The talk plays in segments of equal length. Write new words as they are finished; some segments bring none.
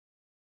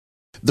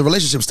The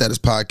Relationship Status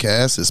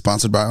Podcast is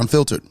sponsored by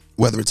Unfiltered.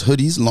 Whether it's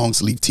hoodies, long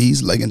sleeve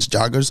tees, leggings,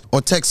 joggers, or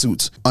tech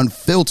suits,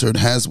 Unfiltered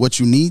has what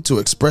you need to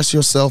express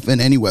yourself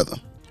in any weather.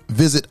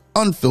 Visit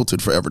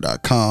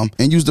unfilteredforever.com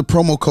and use the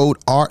promo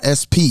code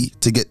RSP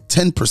to get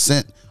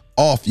 10%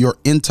 off your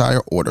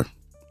entire order.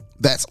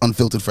 That's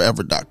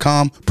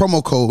unfilteredforever.com,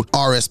 promo code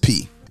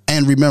RSP.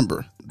 And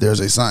remember, there's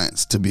a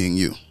science to being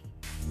you.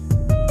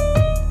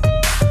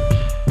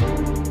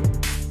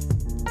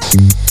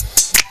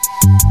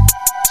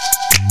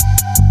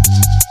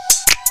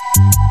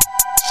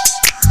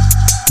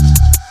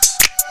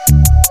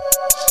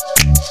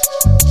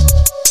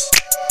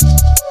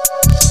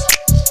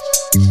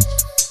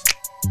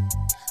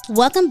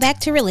 Welcome back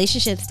to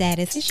Relationship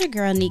Status. It's your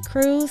girl, Neat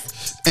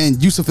Cruz.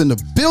 And Yusuf in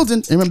the building.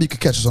 And remember, you can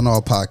catch us on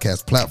all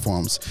podcast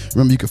platforms.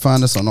 Remember, you can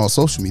find us on all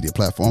social media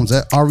platforms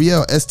at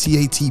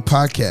RELSTAT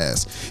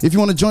Podcast. If you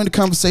want to join the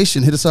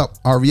conversation, hit us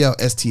up,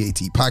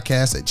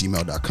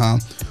 RELSTATpodcast@gmail.com,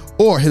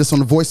 or hit us on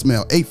the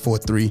voicemail,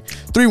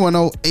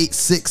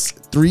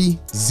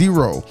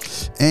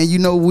 843-310-8630. And you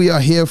know we are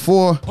here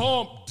for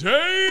Hump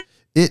Day.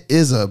 It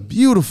is a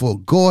beautiful,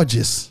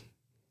 gorgeous,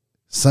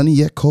 sunny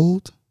yet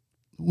cold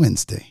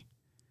Wednesday.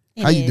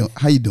 How you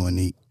doing,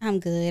 Neat? I'm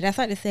good. I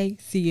started to say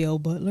CL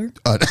Butler.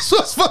 That's what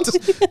I was about to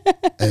say.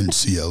 And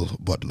CL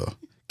Butler.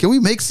 Can we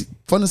make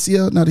fun of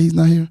CL now that he's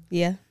not here?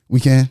 Yeah.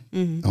 We can?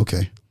 Mm-hmm.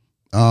 Okay.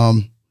 I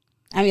mean,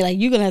 like,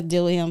 you're going to have to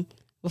deal with him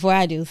before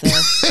I do, so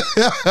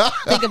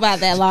think about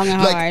that long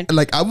and hard.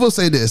 Like, I will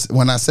say this.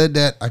 When I said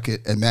that, I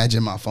could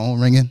imagine my phone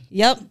ringing.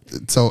 Yep.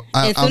 So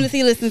as soon as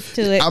he listens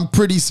to it. I'm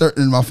pretty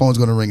certain my phone's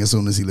going to ring as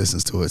soon as he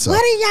listens to it. So.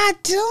 What are y'all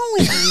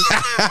doing?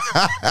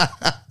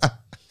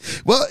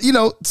 Well, you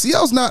know,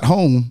 CL's not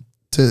home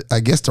to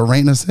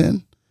rein us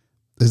in.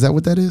 Is that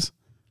what that is?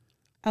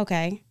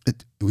 Okay.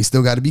 We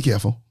still got to be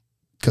careful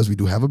because we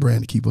do have a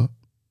brand to keep up.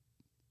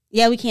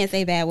 Yeah, we can't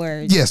say bad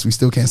words. Yes, we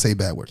still can't say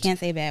bad words. Can't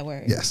say bad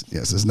words. Yes,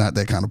 it's not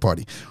that kind of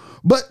party.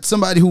 But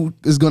somebody who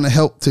is going to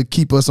help to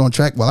keep us on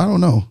track, well, I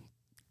don't know,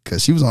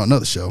 because she was on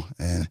another show.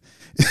 And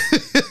you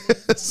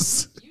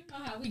know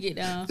how we get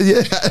down.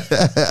 Yeah.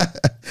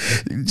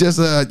 Just,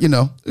 you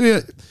know. Yeah.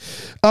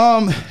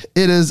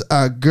 It is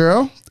a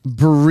girl,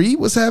 Bree.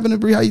 What's happening,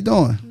 Bree? How you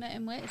doing?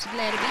 Nothing much.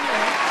 Glad to be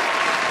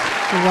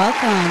here.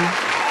 Welcome.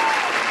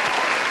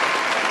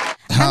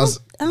 I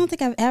don't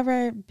think I've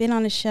ever been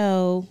on a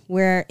show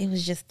where it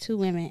was just two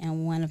women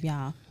and one of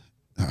y'all.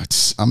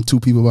 I'm two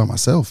people by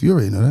myself. You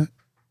already know that.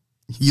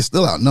 You're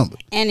still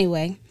outnumbered.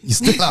 Anyway. You're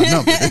still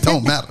outnumbered. It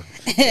don't matter.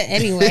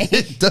 Anyway.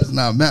 It does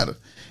not matter.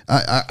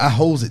 I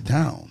holds it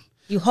down.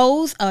 You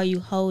hose or you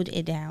hold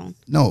it down?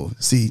 No,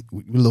 see,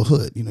 with a little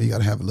hood, you know, you got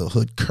to have a little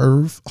hood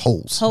curve,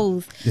 hose.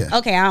 Hose. Yeah.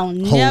 Okay, I don't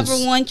never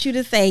want you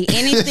to say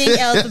anything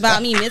else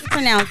about me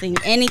mispronouncing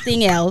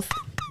anything else.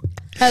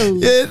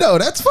 Hose. Yeah, no,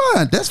 that's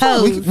fine. That's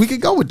fine. We can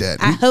go with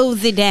that. I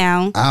hose it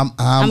down. I'm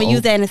going to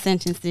use that in a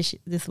sentence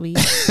this week.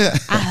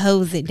 I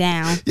hose it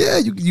down. Yeah,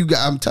 you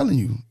got, I'm telling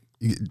you,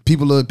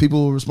 people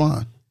will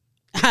respond.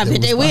 I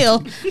bet they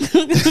will.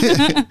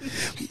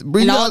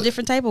 In all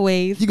different type of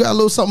ways. You got a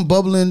little something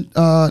bubbling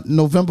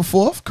November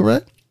 4th,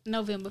 correct?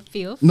 November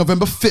 5th.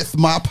 November 5th.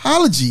 My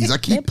apologies.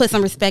 They put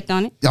some respect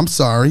on it. I'm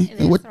sorry.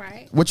 That's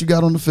right. What you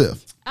got on the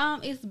 5th?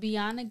 It's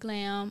Beyond the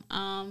Glam,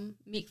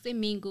 Mix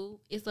and Mingle.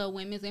 It's a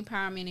women's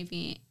empowerment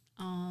event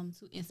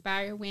to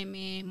inspire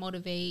women,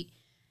 motivate,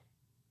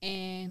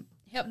 and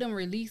help them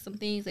release some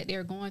things that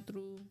they're going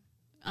through.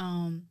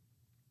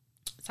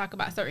 Talk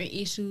about certain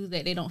issues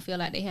that they don't feel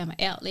like they have an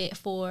outlet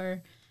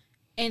for,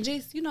 and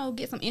just, you know,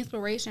 get some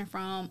inspiration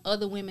from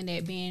other women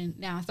that been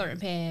down certain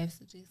paths,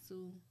 just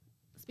to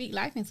speak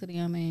life into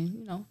them and,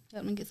 you know,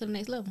 help them get to the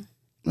next level.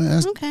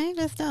 Man, okay,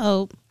 that's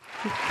dope.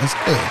 That's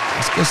good.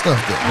 That's good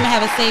stuff there. I'm going to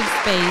have a safe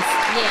space.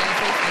 Yeah,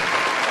 safe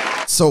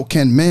space. So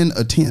can men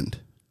attend?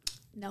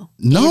 No.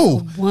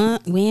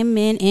 It's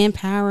women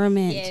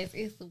empowerment. Yes,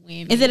 it's the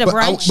women. Is it a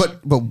brunch?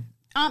 But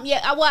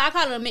yeah, well, I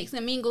call it a mix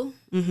and mingle.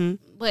 Mm-hmm.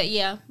 But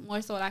yeah,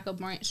 more so like a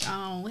brunch.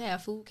 We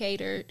have food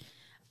catered.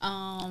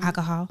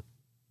 Alcohol?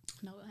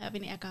 No, we don't have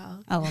any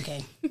alcohol. Oh,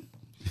 okay.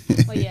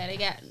 But yeah, they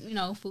got, you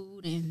know,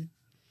 food and,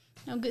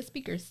 you know, good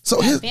speakers.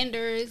 So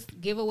vendors,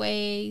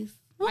 giveaways.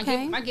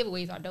 Okay. My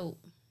giveaways are dope.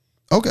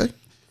 Okay.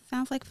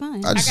 Sounds like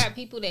fun. I got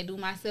people that do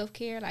my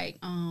self-care, like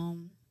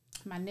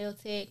my nail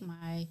tech,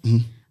 my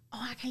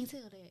I can't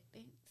tell that.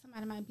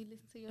 Somebody might be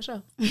listening to your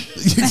show.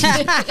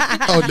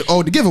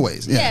 the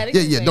giveaways. Yeah. Yeah, the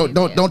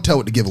giveaways, Don't tell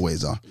what the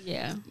giveaways are.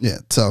 Yeah. Yeah.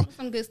 So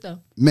some good stuff.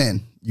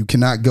 Men, you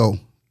cannot go,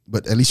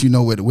 but at least you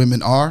know where the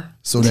women are,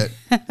 so that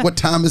what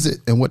time is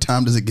it and what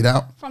time does it get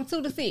out? From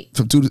 2 to 6.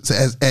 From 2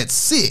 to at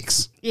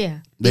 6.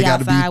 Yeah. They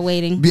got to outside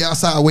waiting. Be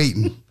outside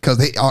waiting because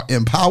they are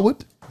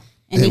empowered.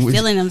 And they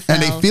feeling themselves.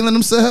 And they feeling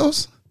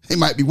themselves. They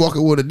might be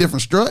walking with a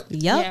different strut.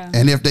 Yep. Yeah.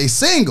 And if they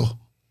single,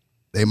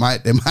 they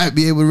might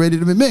be able ready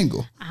to be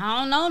mingle. I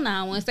don't know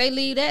now. Once they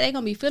leave that, they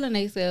gonna be feeling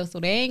themselves, so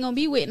they ain't gonna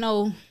be with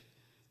no.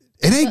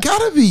 It ain't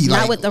gotta be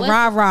not with the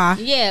rah-rah.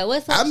 Yeah,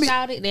 what's up,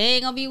 shout it? They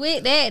ain't gonna be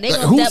with that. They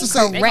gonna who's to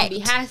say? They gonna be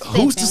high steps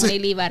Who's to when say? they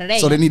leave out of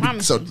that. So they need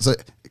to. So,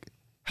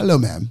 hello,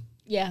 ma'am.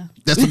 Yeah.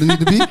 That's what it need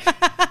to be.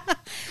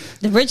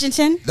 The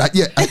Bridgerton.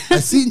 Yeah, I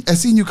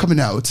seen you coming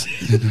out.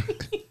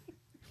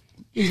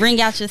 You bring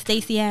out your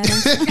Stacey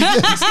Adams.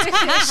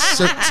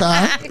 Shirt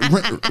tie.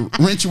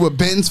 Rent you a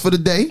Benz for the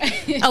day.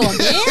 Oh, a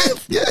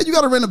Benz? Yeah, you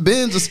gotta rent a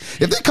Benz.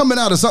 If they're coming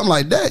out of something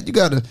like that, you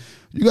gotta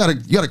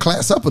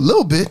class up a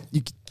little bit.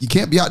 You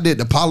can't be out there at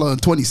the Apollo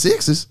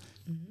 26s.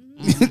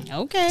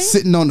 Okay.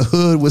 Sitting on the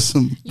hood with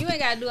some. You ain't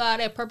gotta do all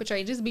that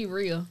perpetrate. Just be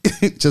real.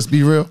 Just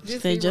be real.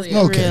 Just Say be just real.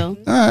 Okay. real.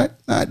 All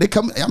right. They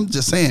come. I'm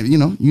just saying.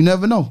 You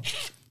never know.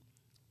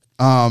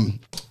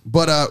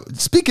 But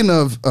speaking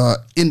of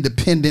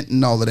independent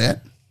and all of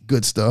that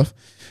good stuff,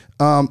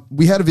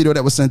 we had a video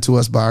that was sent to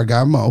us by our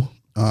guy Mo.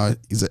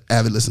 He's an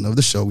avid listener of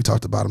the show. We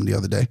talked about him the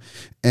other day,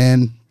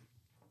 and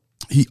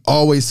he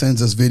always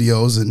sends us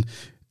videos. And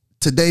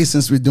today,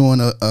 since we're doing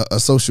a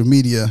social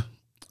media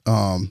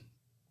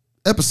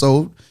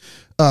episode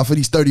for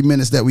these 30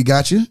 minutes that we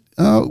got you,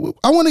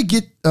 I want to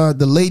get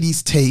the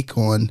ladies' take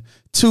on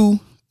two.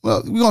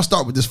 Well, we're gonna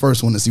start with this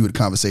first one to see where the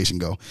conversation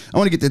go. I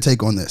want to get their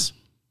take on this.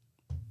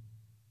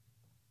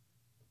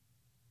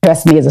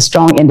 Address me as a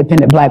strong,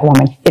 independent black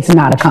woman, it's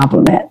not a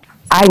compliment.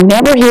 I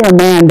never hear a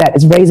man that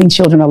is raising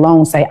children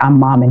alone say, I'm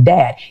mom and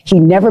dad. He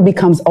never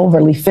becomes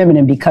overly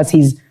feminine because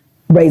he's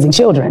raising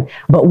children.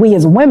 But we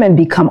as women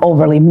become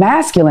overly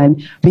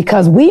masculine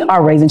because we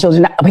are raising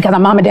children, because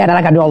I'm mom and dad and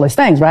I gotta do all these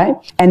things, right?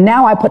 And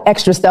now I put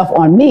extra stuff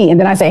on me and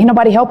then I say, ain't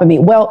nobody helping me.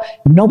 Well,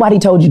 nobody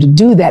told you to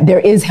do that. There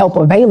is help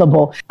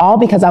available, all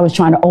because I was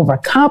trying to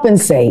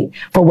overcompensate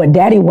for what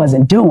daddy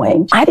wasn't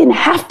doing. I didn't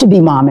have to be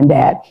mom and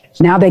dad.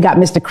 Now they got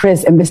Mr.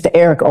 Chris and Mr.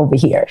 Eric over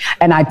here.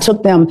 And I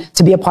took them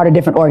to be a part of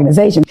different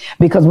organizations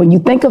because when you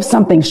think of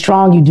something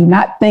strong, you do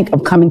not think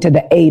of coming to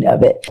the aid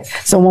of it.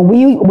 So when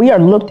we are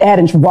looked at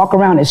and walk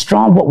around as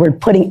strong, what we're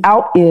putting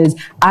out is,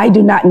 I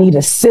do not need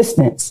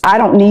assistance. I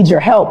don't need your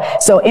help.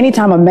 So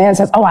anytime a man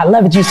says, oh, I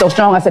love it, you're so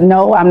strong. I said,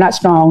 no, I'm not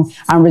strong.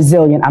 I'm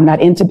resilient. I'm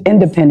not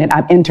independent.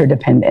 I'm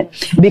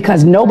interdependent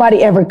because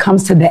nobody ever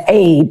comes to the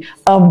aid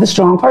of the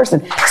strong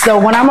person. So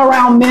when I'm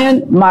around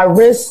men, my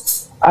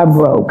wrists are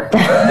broke.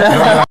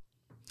 I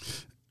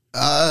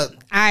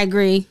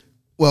agree.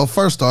 Well,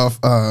 first off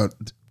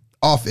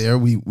air,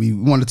 we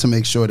wanted to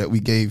make sure that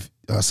we gave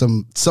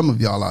some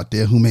of y'all out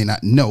there who may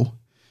not know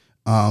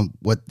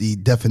what the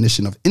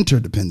definition of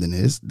interdependent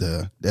is.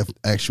 The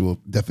actual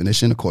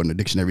definition, according to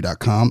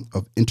dictionary.com,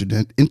 of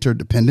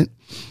interdependent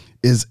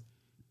is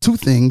two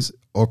things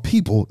or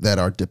people that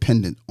are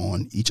dependent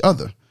on each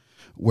other,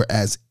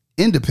 whereas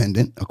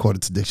independent,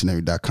 according to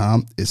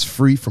dictionary.com, is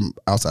free from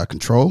outside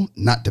control,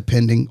 not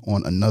depending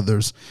on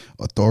another's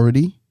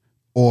authority,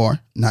 or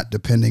not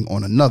depending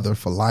on another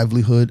for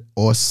livelihood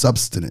or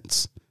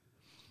subsistence.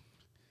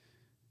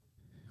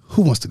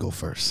 Who wants to go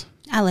first?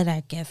 I'll let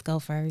our guest go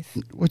first.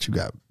 What you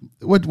got?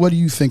 What do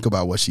you think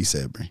about what she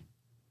said, Brie?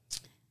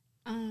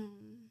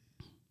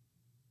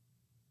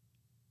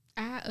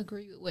 I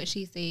agree with what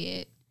she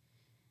said.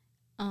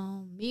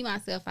 Me,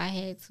 myself, I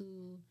had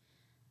to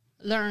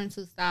learn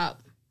to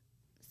stop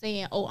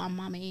saying, oh, I'm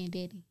mama and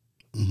daddy.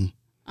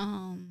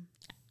 Mm-hmm.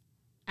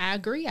 I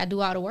agree. I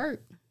do all the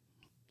work,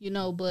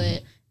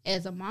 but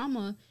as a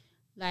mama,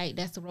 like,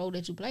 that's the role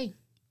that you play.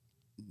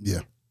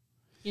 Yeah.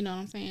 You know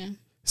what I'm saying?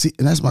 See,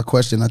 and that's my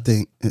question. I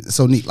think it's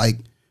so neat. Like,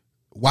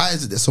 why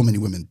is it that so many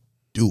women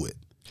do it?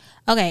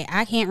 Okay,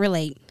 I can't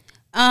relate.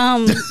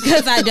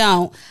 Because I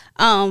don't.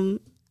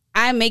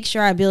 I make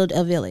sure I build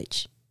a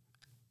village.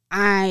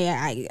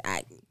 I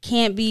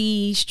can't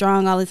be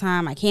strong all the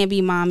time. I can't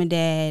be mom and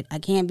dad. I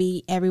can't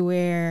be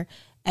everywhere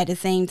at the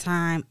same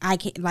time. I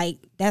can't,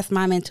 that's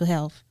my mental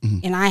health.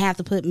 Mm-hmm. And I have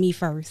to put me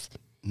first.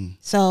 Mm-hmm.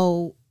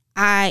 So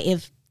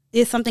if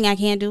it's something I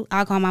can't do,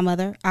 I'll call my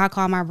mother. I'll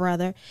call my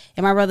brother.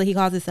 And my brother, he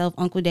calls himself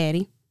Uncle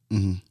Daddy.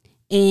 Mm-hmm.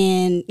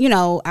 And,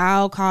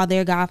 I'll call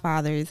their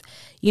godfathers,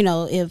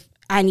 if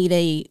I need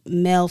a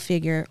male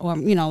figure or,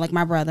 like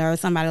my brother or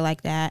somebody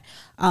like that.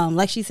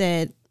 Like she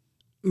said,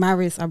 my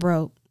wrists are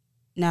broke.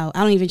 No,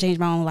 I don't even change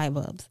my own light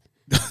bulbs.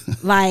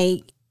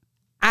 I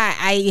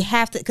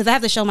have to, because I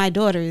have to show my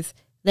daughters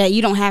that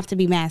you don't have to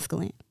be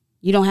masculine.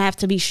 You don't have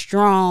to be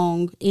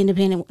strong,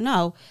 independent.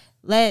 No,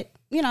 let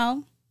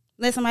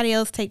somebody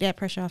else take that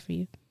pressure off of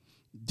you.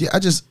 Yeah, it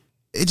just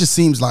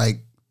seems like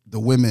the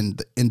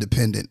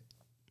independent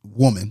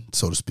woman,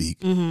 so to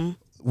speak, mm-hmm.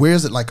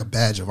 wears it like a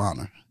badge of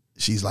honor.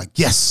 She's like,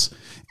 yes,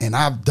 and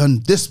I've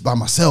done this by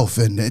myself.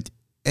 And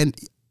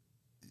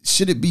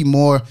should it be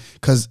more,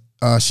 because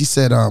she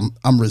said,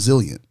 I'm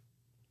resilient.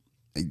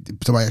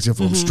 Somebody asked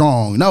if I'm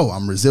strong. No,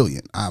 I'm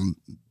resilient.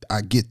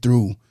 I get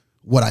through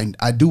what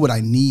I do what I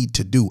need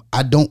to do.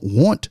 I don't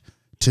want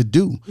to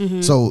do.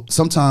 Mm-hmm. So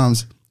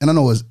sometimes, and I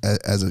know as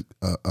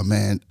a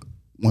man,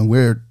 when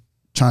we're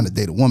trying to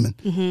date a woman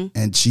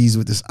and she's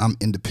with this, I'm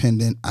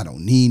independent, I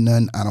don't need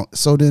none.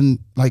 So then,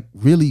 like,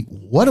 really,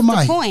 what am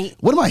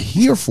I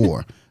here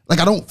for? Like,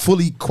 I don't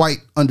fully quite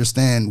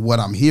understand what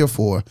I'm here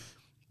for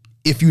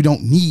if you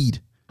don't need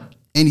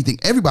anything.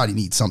 Everybody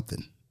needs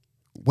something,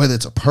 whether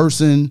it's a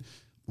person,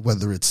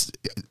 whether it's,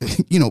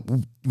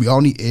 we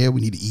all need air,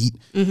 we need to eat.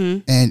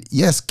 And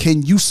yes,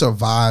 can you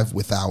survive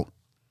without?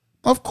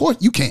 Of course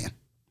you can.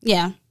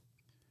 Yeah.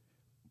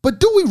 But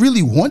do we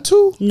really want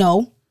to?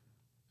 No.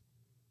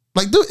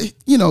 Like,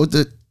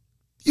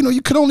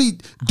 you could only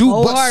do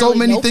but so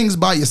many things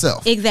by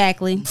yourself.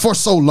 Exactly. For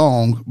so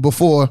long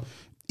before,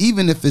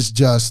 even if it's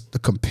just the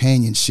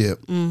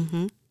companionship.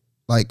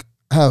 Like,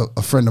 I have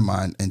a friend of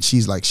mine and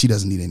she's like, she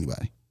doesn't need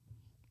anybody.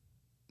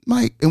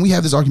 Like, and we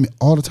have this argument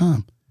all the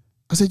time.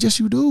 I said, yes,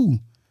 you do.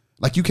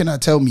 Like, you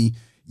cannot tell me,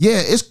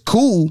 yeah, it's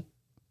cool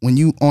when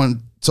you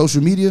on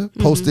social media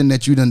posting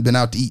that you done been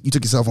out to eat, you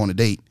took yourself on a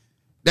date.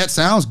 That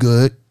sounds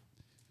good.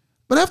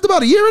 But after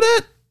about a year of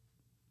that,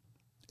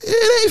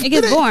 it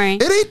gets boring.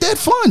 It ain't that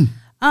fun.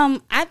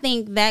 I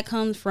think that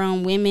comes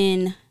from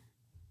women,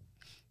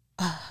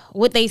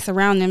 what they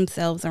surround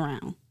themselves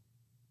around.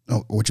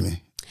 Oh, what you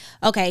mean?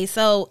 Okay,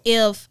 so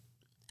if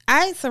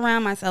I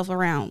surround myself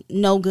around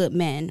no good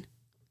men,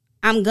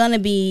 I'm gonna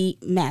be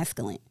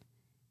masculine.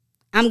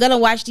 I'm gonna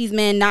watch these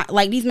men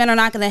these men are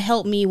not gonna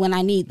help me when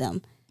I need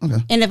them.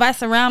 Okay. And if I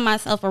surround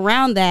myself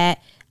around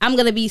that, I'm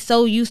gonna be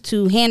so used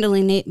to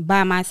handling it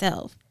by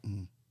myself.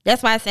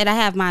 That's why I said I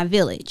have my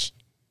village.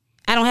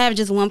 I don't have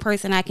just one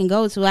person I can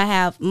go to. I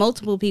have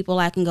multiple people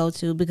I can go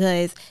to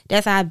because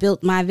that's how I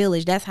built my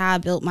village. That's how I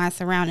built my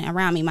surrounding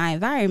around me, my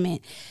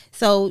environment.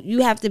 So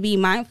you have to be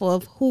mindful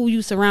of who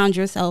you surround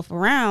yourself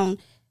around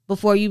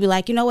before you be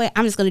like, you know what,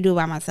 I'm just going to do it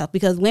by myself.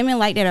 Because women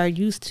like that are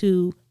used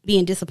to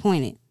being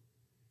disappointed.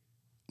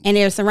 And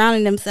they're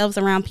surrounding themselves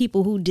around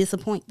people who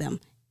disappoint them.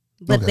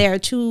 But they're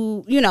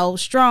too,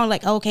 strong.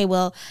 Like, okay,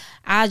 well,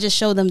 I'll just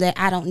show them that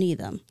I don't need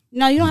them.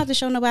 No, you don't have to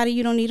show nobody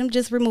you don't need them.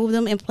 Just remove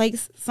them and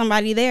place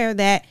somebody there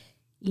that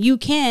you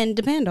can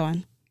depend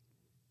on.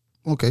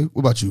 Okay,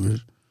 what about you,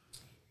 Rich?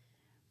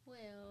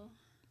 Well,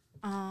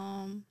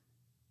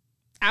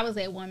 I was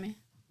that woman.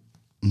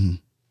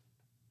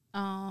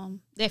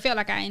 They felt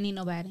like I ain't need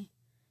nobody.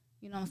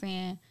 You know what I'm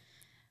saying?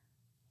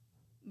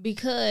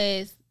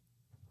 Because,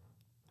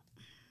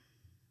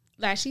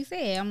 like she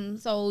said, I'm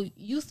so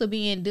used to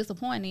being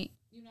disappointed.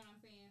 You know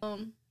what I'm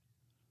saying?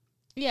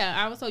 Yeah,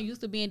 I was so used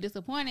to being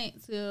disappointed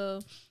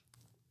to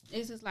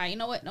it's just like, you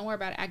know what? Don't worry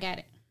about it. I got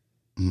it.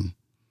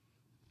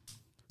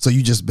 So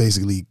you just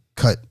basically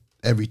cut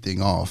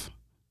everything off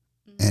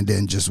and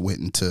then just went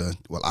into,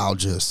 well, I'll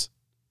just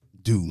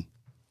do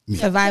me.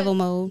 Survival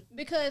mode.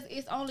 Because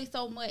it's only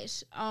so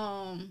much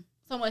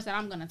that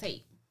I'm gonna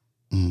take.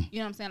 You know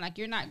what I'm saying? Like,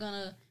 you're not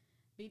gonna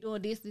be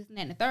doing this, and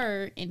that, and the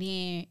third, and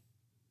then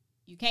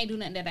you can't do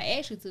nothing that I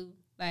asked you to.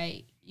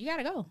 Like, you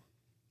gotta go.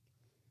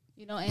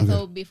 And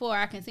so before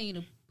I continue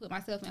to put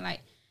myself in like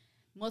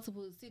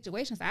multiple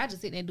situations, I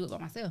just sit there and do it by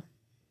myself.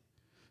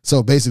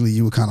 So basically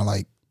you were kind of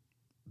like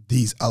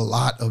a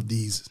lot of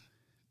these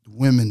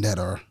women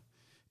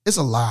it's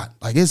a lot.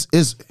 Like it's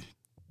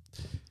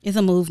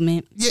a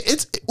movement. Yeah,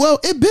 it's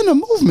been a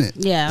movement.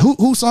 Yeah.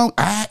 Who song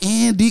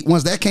I&D,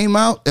 once that came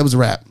out, it was a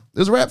rap. It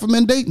was a rap for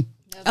men dating.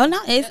 Oh no,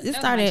 it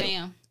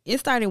started. It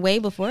started way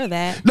before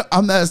that. No,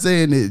 I'm not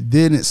saying it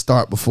didn't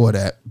start before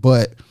that,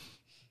 but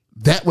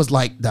that was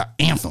like the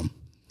anthem.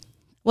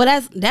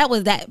 Well, that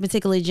was that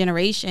particular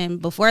generation.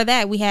 Before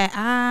that, we had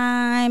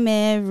 "I'm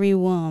Every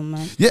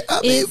Woman." Yeah,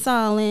 it's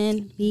all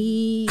in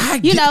me.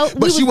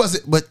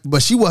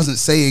 But she wasn't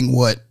saying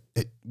what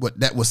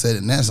that was said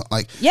in that song.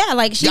 Like, yeah,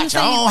 like she got was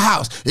your saying, own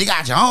house, you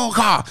got your own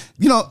car.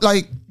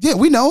 Like, yeah,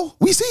 we know,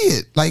 we see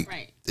it. Like,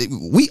 right.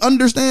 We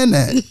understand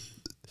that.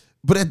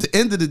 But at the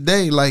end of the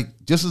day, like,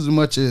 just as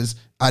much as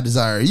I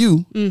desire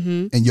you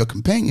and your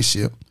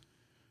companionship,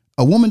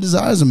 a woman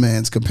desires a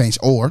man's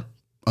companionship, or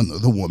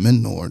another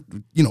woman, or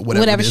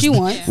whatever she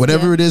wants,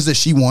 whatever it is that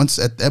she wants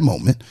at that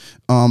moment.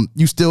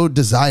 You still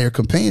desire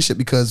companionship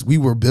because we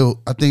were built.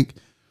 I think,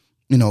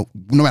 no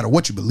matter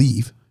what you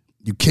believe,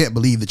 you can't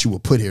believe that you were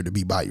put here to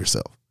be by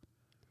yourself,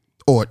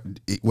 or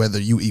whether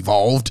you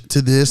evolved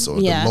to this or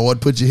the Lord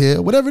put you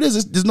here. Whatever it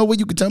is, there's no way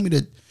you could tell me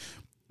that.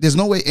 There's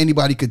no way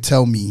anybody could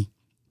tell me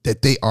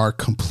that they are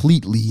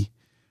completely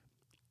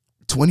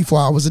 24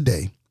 hours a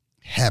day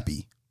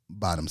happy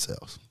by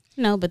themselves.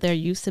 No, but they're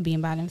used to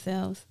being by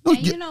themselves.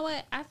 And you know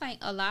what? I think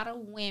a lot of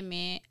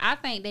women,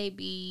 they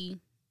be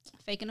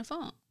faking the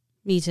funk.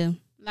 Me too.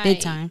 Like, big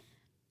time.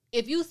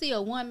 If you see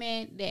a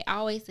woman that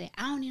always say,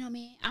 I don't need no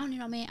man, I don't need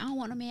no man, I don't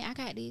want no man, I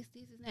got this,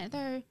 and that, and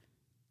third,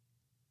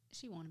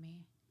 she want a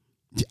man.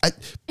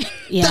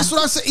 Yeah. That's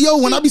what I say. Yo,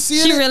 when I be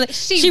seeing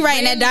she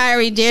writing that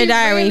diary, dear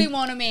diary. She really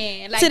want a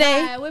man. Like,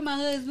 today, where my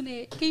husband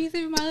at? Can you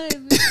see my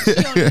husband?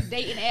 She on the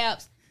dating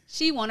apps.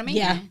 She want a man.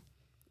 Yeah.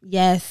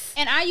 Yes.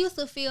 And I used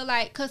to feel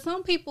like, because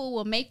some people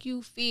will make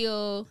you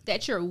feel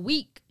that you're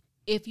weak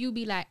if you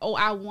be like, oh,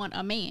 I want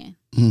a man.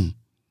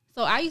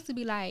 So I used to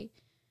be like,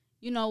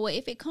 you know what,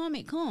 if it comes,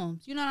 it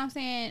comes. You know what I'm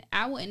saying?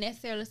 I wouldn't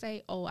necessarily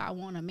say, oh, I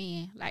want a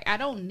man. Like, I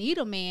don't need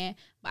a man,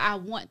 but I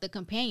want the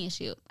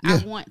companionship. Yeah.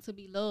 I want to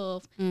be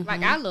loved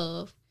like I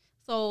love.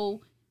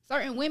 So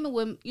certain women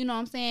will, you know what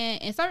I'm saying?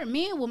 And certain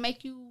men will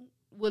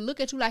look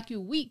at you like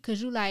you weak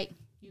because you like,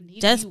 you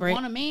need desperate. You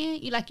want a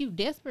man? You like, you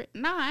desperate?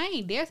 Nah, I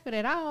ain't desperate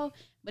at all.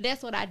 But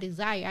that's what I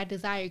desire. I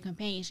desire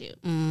companionship.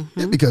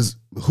 Yeah, because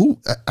who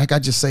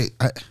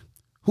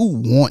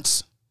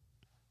wants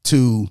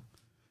to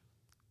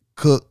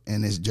cook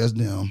and it's just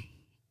them,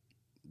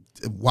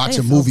 watch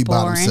a It's movie so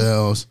by boring.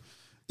 themselves?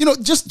 You know,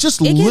 just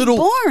gets little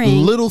boring.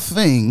 little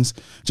things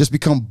just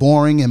become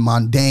boring and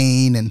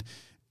mundane,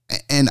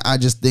 and I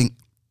just think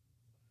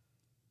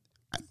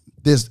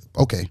there's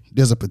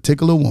a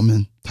particular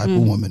type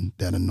of woman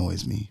that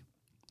annoys me.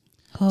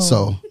 Oh,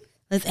 So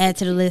let's add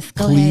to the list.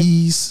 Go ahead.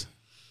 please,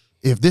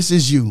 if this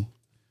is you,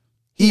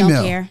 You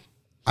email. don't care.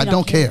 I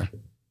don't care.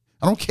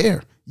 I don't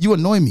care. You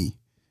annoy me.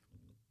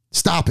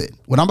 Stop it.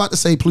 What I'm about to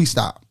say, please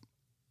stop.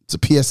 It's a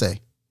PSA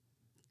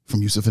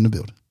from Yusuf in the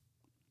building.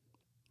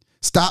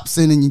 Stop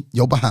sending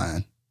your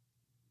behind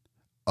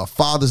a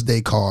Father's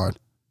Day card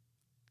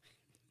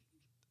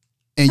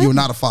and you're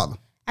not a father.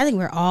 I think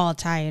we're all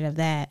tired of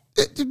that.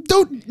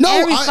 Don't, no.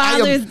 Every I am-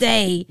 Father's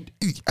Day.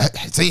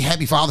 say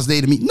Happy Father's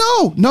Day to me.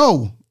 No.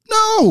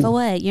 But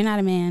what? You're not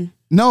a man.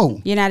 No.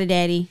 You're not a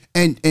daddy.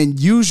 And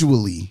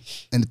usually,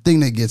 and the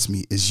thing that gets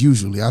me is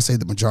usually, I say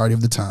the majority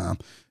of the time,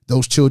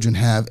 those children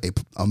have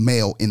a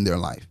male in their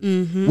life.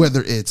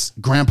 Whether it's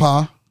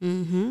grandpa,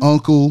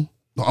 uncle,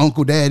 or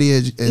uncle daddy,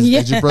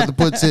 as your brother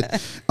puts it,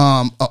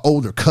 an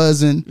older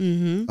cousin.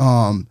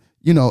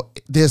 You know,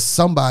 there's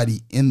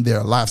somebody in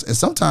their lives. And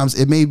sometimes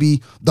it may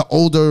be the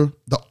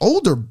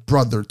older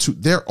brother to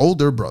their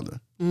older brother.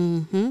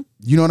 You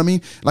know what I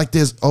mean? Like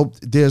there's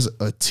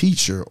a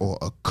teacher or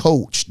a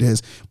coach.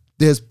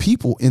 There's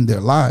people in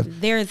their life.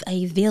 There's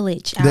a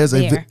village out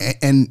there.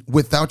 And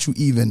without you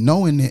even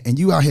knowing it, and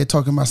you out here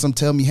talking about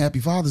tell me Happy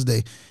Father's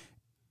Day,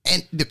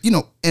 and you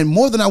know, and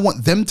more than I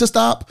want them to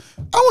stop,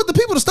 I want the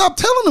people to stop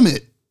telling them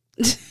it.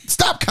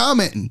 Stop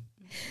commenting,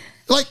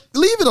 like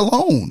leave it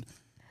alone,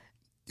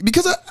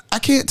 because I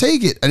can't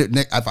take it.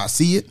 If I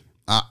see it,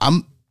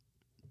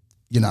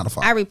 you're not a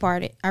father. I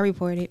report it.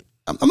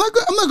 I'm not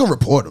gonna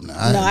report them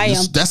now. No, I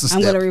am. That's a step.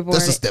 I'm gonna report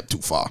That's a it. step too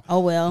far. Oh,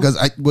 well. Because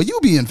you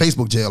be in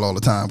Facebook jail all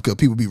the time because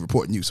people be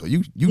reporting you. So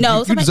you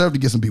deserve to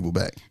get some people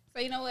back.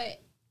 So you know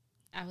what?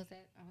 I was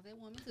that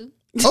woman too.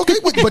 Okay,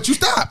 but you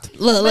stopped.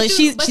 Look,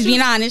 she's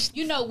being honest.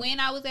 You know when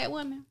I was that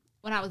woman?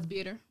 When I was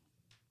bitter.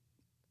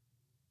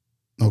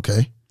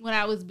 Okay. When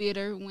I was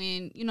bitter,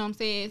 when, you know what I'm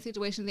saying,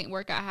 situations didn't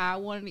work out how I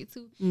wanted it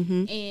to.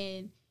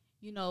 And,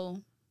 you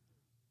know,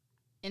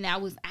 and I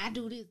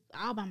do this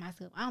all by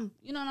myself.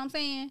 You know what I'm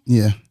saying?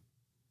 Yeah.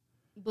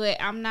 But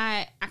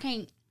I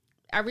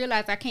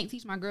realize I can't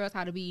teach my girls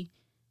how to be,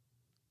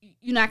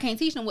 you know, I can't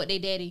teach them what their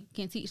daddy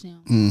can teach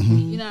them.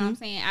 You know what I'm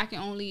saying? I can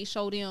only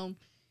show them,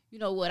 you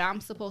know, what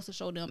I'm supposed to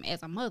show them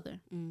as a mother.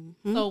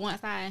 So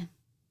once I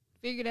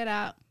figured that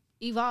out,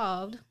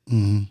 evolved,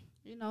 you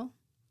know.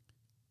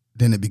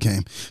 Then it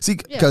became,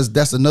 because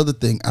that's another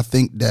thing. I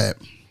think that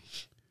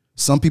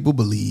some people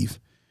believe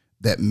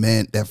that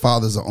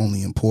fathers are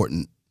only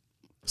important.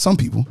 Some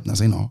people, not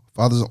saying all,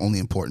 fathers are only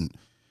important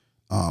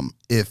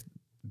if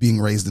being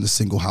raised in a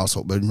single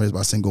household, being raised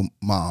by a single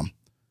mom,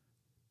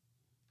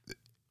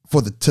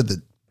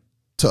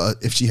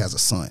 if she has a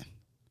son.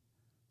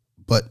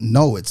 But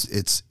no,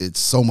 it's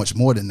so much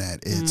more than that.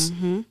 It's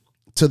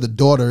to the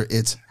daughter,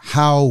 it's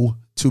how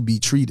to be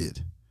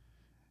treated.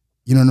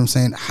 You know what I'm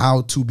saying?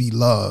 How to be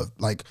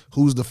loved. Like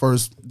who's the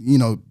first, you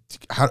know,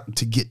 how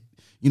to get,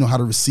 you know, how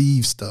to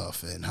receive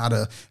stuff and how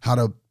to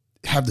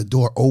have the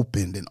door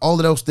opened, and all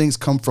of those things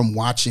come from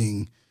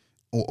watching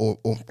or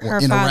Her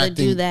interacting. father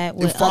do that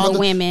with other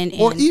women,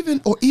 or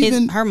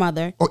even her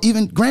mother, or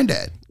even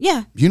granddad.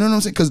 Yeah, you know what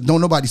I'm saying? Because don't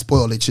nobody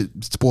spoil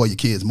your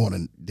kids more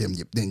than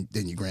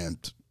your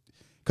grand.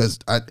 Because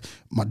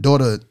my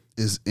daughter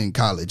is in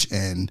college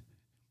and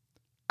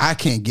I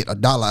can't get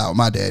 $1 out of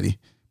my daddy.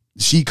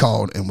 She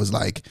called and was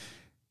like,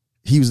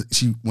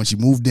 when she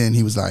moved in,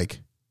 he was like,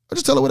 I'll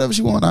just tell her whatever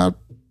she want.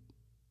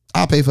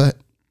 I'll pay for it.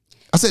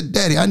 I said,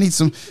 Daddy, I need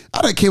some.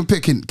 I don't care.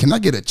 Can I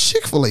get a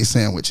Chick-fil-A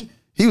sandwich?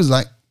 He was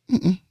like,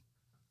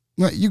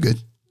 right, you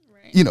good.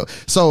 Right. You know,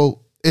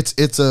 so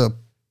it's a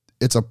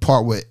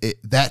part where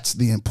that's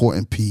the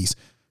important piece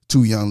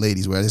to young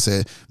ladies, where they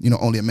said, you know,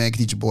 only a man can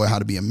teach a boy how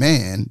to be a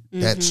man.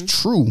 That's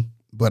true,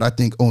 but I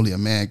think only a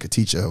man could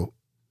teach a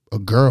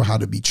girl how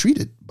to be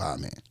treated by a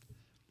man.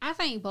 I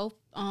think both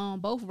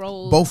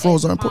roles. Both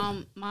roles are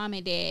important. Mom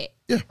and dad.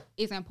 Yeah,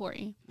 is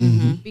important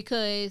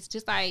because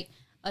just like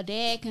a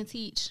dad can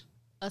teach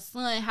a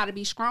son how to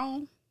be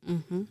strong,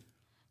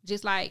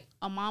 just like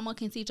a mama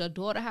can teach a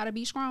daughter how to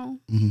be strong.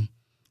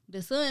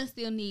 The son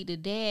still need the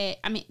dad.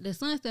 I mean, the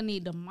son still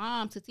need the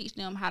mom to teach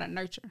them how to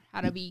nurture,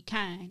 how to be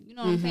kind. You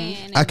know what I'm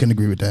saying? I can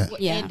agree with that.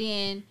 Yeah. And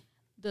then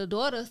the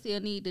daughter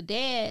still need the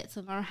dad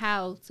to learn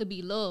how to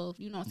be loved,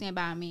 you know what I'm saying,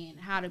 by a man,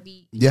 how to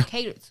be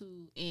catered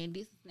to, and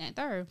this and that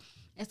third.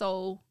 And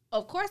so,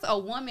 of course, a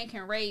woman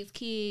can raise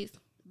kids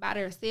by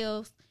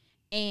themselves,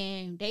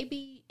 and they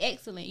be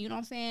excellent, you know what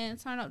I'm saying,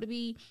 turn out to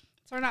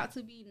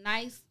be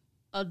nice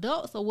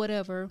adults or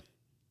whatever,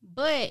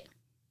 but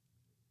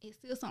it's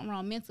still something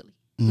wrong mentally.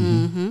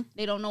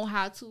 They don't know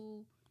how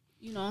to,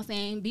 you know what I'm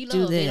saying, be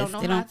loved. They don't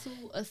know how to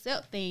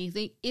accept things.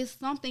 It's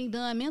something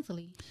done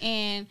mentally.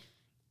 And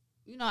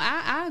You know,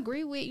 I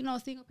agree with, you know,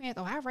 single parents.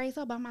 Oh, I raised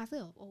her by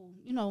myself. Oh,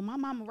 you know, my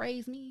mama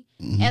raised me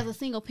as a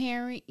single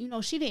parent. You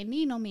know, she didn't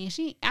need no man.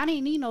 I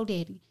didn't need no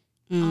daddy.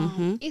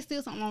 It's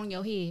still something on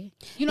your head.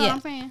 You know what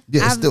I'm saying?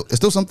 Yeah, it's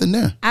still something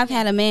there. I've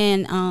had a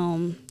man,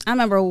 I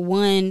remember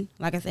one,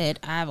 like I said,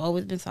 I've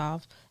always been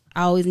soft.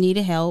 I always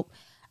needed help.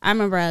 I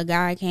remember a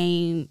guy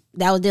came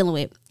that I was dealing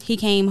with. He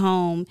came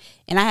home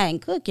and I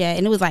hadn't cooked yet,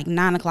 and it was like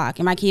 9 o'clock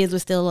and my kids were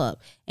still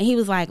up. And he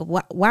was like,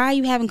 why are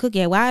you haven't cooked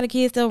yet? Why are the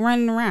kids still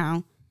running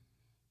around?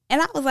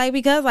 And I was like,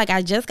 because like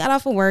I just got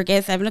off of work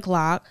at 7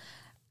 o'clock.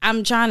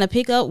 I'm trying to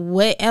pick up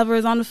whatever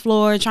is on the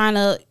floor, trying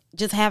to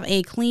just have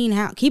a clean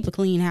house, keep a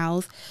clean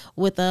house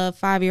with a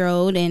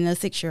 5-year-old and a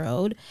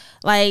 6-year-old.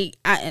 Like,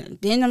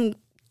 then I'm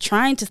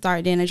trying to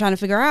start dinner, trying to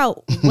figure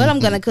out what I'm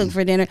going to cook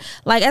for dinner.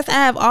 Like, I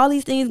have all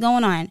these things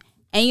going on.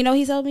 And you know,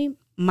 he told me,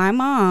 my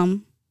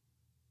mom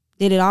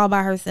did it all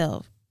by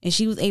herself. And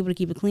she was able to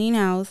keep a clean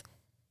house,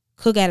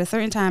 cook at a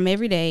certain time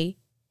every day,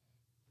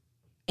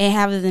 and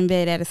have us in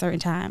bed at a certain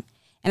time.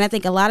 And I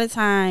think a lot of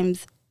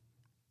times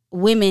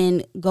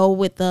women go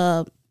with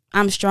the,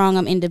 I'm strong,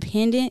 I'm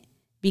independent,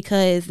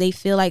 because they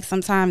feel like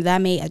sometimes that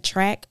may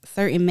attract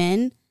certain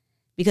men,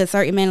 because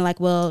certain men are like,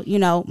 well, you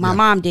know, my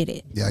mom did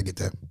it. Yeah, I get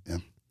that. Yeah.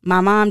 My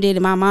mom did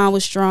it. My mom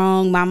was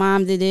strong. My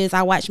mom did this.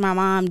 I watched my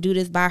mom do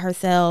this by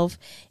herself.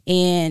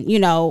 And, you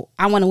know,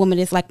 I want a woman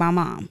that's like my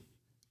mom.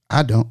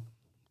 I don't.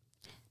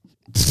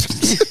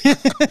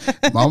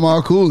 My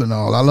mom cool and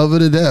all. I love her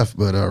to death,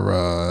 but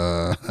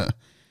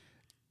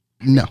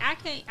no. I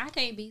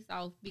can't be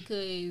soft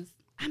because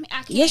I mean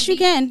I can't. Yes, you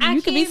can.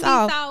 You can be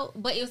soft.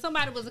 But if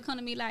somebody was to come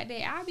to me like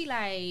that, I'd be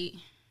like,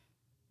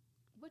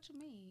 "What you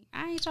mean?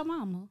 I ain't your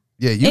mama."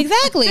 Yeah,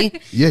 exactly.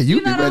 Yeah,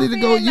 you be ready to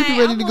go. You be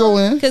ready to go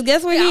in. Because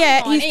guess where he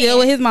at? He's still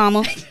with his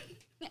mama.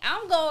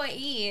 I'm going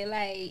in.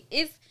 Like,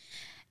 it's,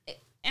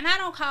 and I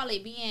don't call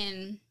it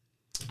being.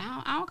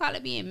 I don't call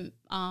it being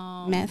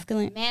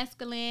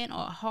masculine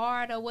or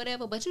hard or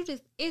whatever. But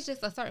it's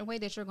just a certain way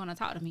that you're going to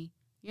talk to me.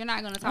 You're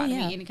not going to talk to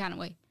me any kind of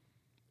way.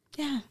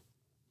 Yeah.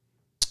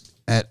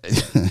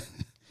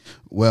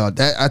 Well,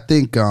 that I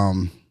think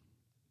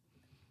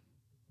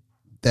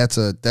that's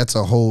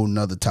a whole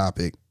nother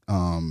topic.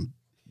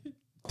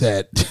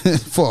 That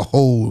for a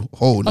whole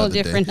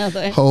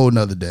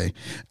nother day.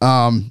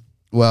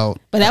 Well,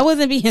 but that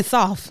wasn't being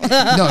soft. No,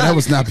 that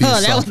was not being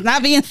soft. That was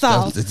not being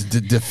soft. That was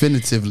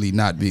definitively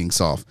not being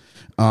soft.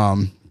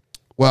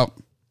 Well,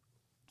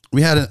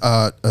 we had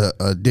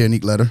a Dear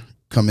Neek letter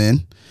come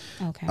in.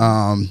 Okay.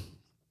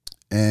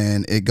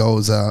 And it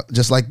goes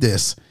just like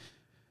this.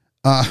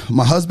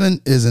 My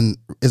husband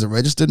is a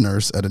registered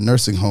nurse at a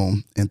nursing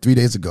home, and 3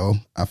 days ago,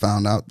 I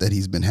found out that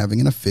he's been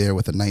having an affair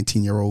with a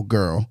 19-year-old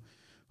girl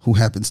who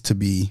happens to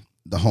be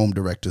the home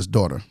director's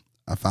daughter.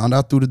 I found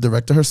out through the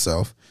director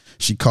herself.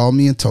 She called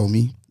me and told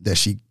me that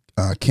she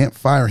can't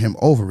fire him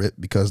over it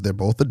because they're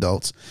both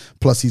adults.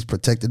 Plus, he's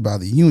protected by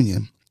the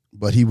union,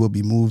 but he will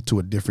be moved to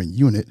a different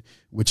unit,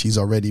 which he's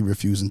already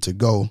refusing to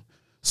go.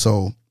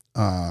 So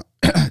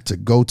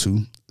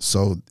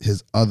So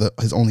his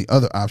only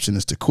other option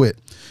is to quit,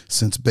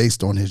 since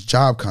based on his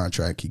job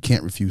contract, he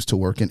can't refuse to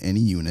work in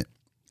any unit,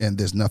 and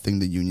there's nothing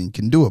the union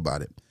can do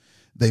about it.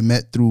 They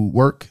met through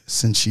work,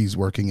 since she's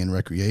working in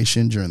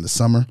recreation during the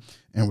summer,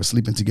 and were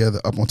sleeping together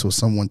up until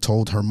someone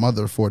told her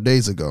mother 4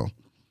 days ago.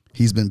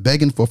 He's been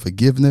begging for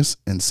forgiveness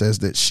and says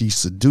that she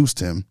seduced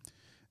him.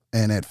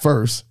 And at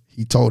first,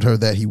 he told her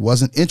that he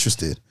wasn't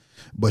interested,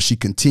 but she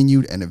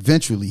continued, and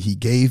eventually he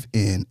gave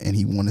in and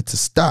he wanted to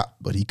stop,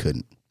 but he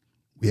couldn't.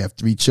 We have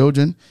 3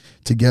 children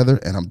together,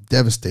 and I'm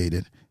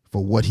devastated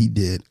for what he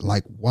did.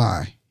 Like,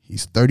 why?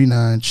 He's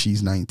 39,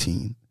 she's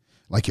 19.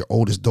 Like, your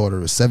oldest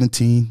daughter is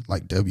 17,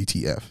 like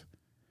WTF.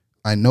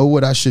 I know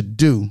what I should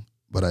do,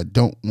 but I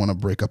don't want to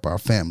break up our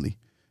family.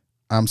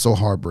 I'm so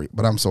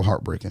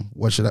heartbreaking.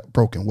 What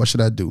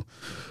should I do?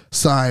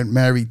 Signed,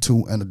 married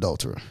to an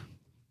adulterer.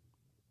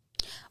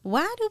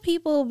 Why do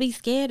people be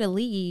scared to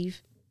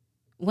leave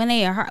when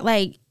they are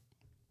like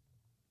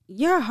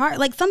your heart?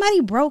 Like,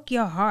 somebody broke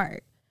your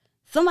heart.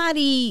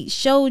 Somebody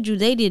showed you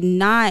they did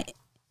not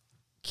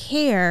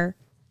care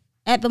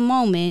at the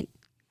moment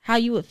how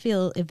you would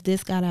feel if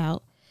this got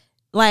out.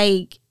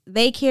 Like,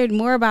 they cared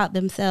more about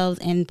themselves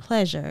and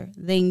pleasure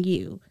than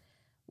you.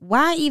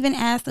 Why even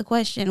ask the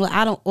question?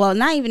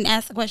 Not even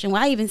ask the question.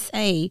 Why even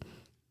say,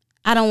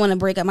 I don't want to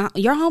break up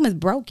your home is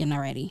broken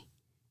already.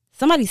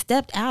 Somebody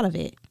stepped out of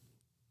it.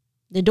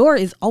 The door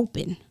is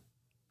open.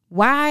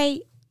 Why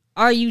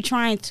are you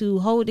trying to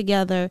hold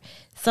together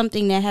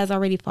something that has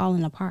already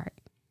fallen apart?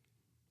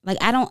 Like,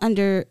 I don't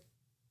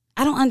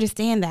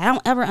understand that. I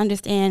don't ever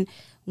understand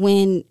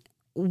when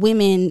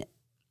women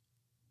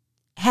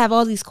have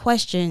all these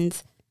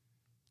questions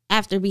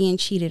after being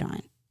cheated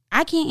on.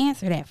 I can't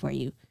answer that for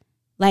you.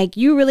 Like,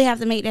 you really have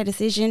to make that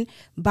decision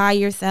by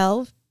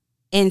yourself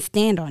and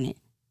stand on it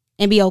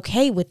and be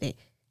okay with it.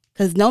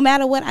 Because no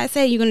matter what I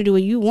say, you're going to do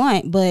what you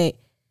want. But,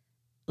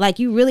 like,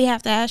 you really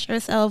have to ask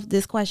yourself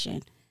this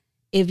question.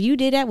 If you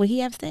did that, would he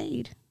have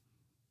stayed?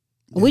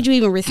 Yeah. Would you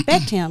even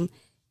respect him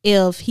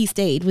if he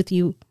stayed with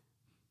you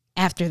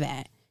after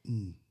that?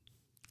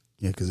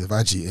 Yeah, because if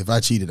I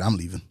cheated, I'm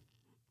leaving.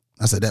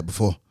 I said that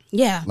before.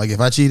 Yeah. Like if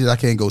I cheated, I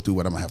can't go through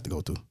what I'm gonna have to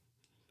go through.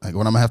 Like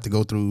when I'm gonna have to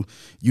go through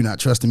you not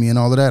trusting me and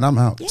all of that, I'm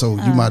out. So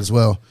you might as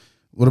well.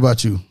 What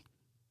about you,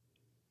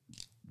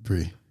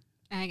 Bree?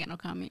 I ain't got no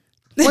comment.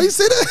 Why you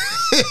say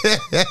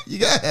that? You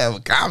gotta have a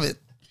comment.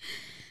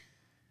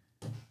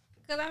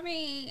 Because I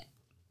mean,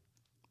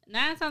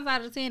 9 times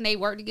out of 10 they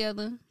work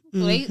together, so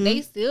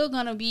they still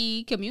gonna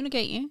be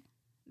communicating.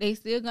 They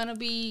still gonna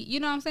be, you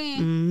know what I'm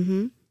saying?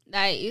 Mm-hmm.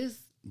 Like it's.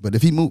 But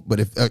if he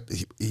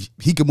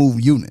he could move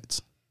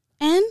units.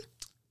 And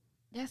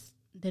That's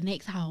the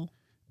next hall.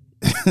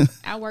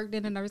 I worked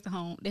in a nursing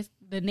home. That's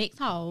the next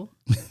hall.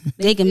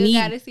 they can Still meet.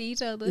 gotta see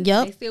each other.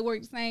 Yep. They still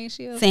work the same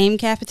shift. Same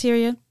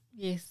cafeteria.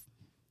 Yes.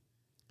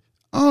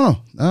 I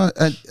don't know.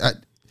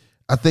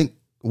 I think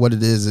what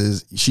it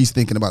is she's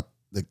thinking about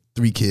the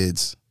 3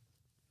 kids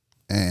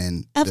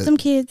and F them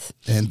kids.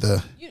 and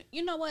the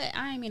You know what?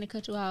 I ain't mean to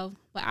cut you off,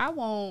 but I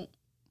want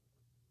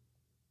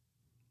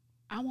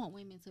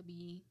women to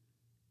be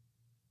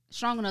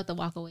strong enough to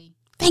walk away.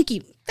 Thank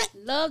you.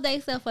 Love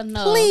themselves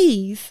enough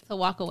Please to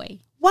walk away.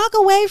 walk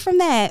away from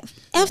that.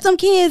 F them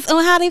kids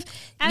on how they.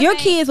 Your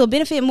kids will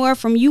benefit more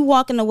from you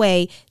walking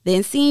away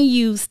than seeing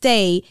you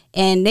stay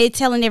and they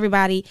telling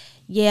everybody,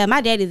 yeah,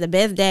 my daddy's the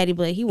best daddy,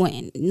 but he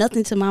wasn't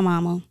nothing to my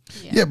mama.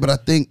 Yeah, but I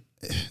think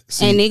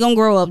and they gonna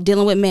grow up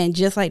dealing with men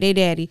just like their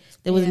daddy.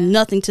 There was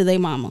nothing to their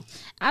mama.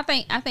 I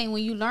think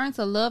when you learn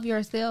to love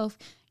yourself,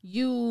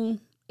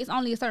 it's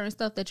only a certain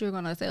stuff that you're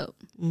gonna accept.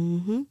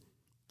 Mm-hmm.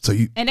 So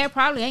and that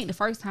probably ain't the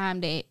first time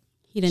that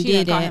he done she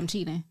did caught that. him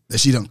cheating. that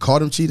she done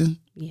caught him cheating.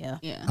 Yeah.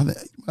 Yeah.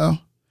 Well,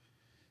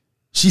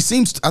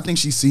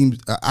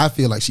 I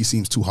feel like she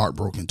seems too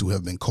heartbroken to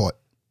have been caught,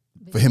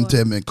 for him to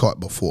have been caught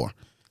before.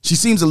 She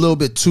seems a little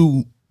bit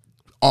too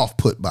off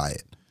put by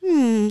it.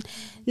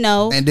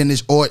 No. And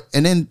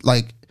then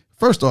like,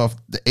 first off,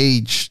 the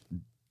age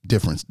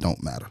difference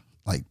don't matter.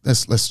 Like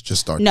let's just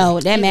start. No,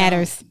 there. that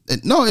matters.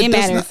 It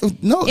matters.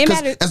 Not, no, It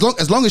 'cause matters.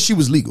 as long as she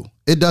was legal,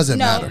 it doesn't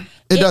matter.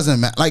 It doesn't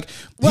matter. Like,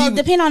 Well,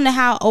 depend on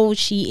how old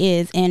she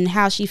is and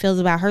how she feels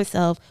about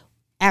herself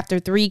after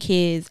 3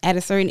 kids at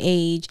a certain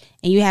age,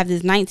 and you have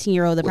this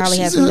 19-year-old that probably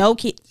has no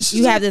kids.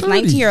 You have this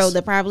 19-year-old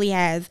that probably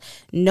has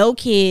no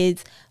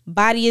kids.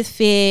 Body is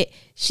fit.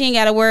 She ain't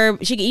got to worry.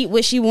 She can eat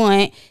what she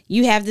want.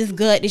 You have this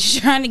gut that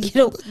she's trying to get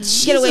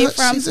away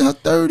from. She's in her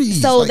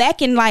 30s. So like, that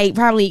can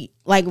probably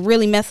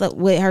really mess up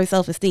with her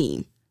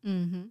self-esteem.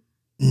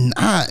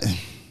 Because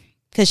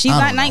she's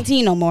not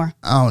 19 no more.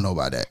 I don't know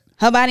about that.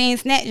 Her body ain't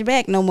snatched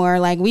back no more.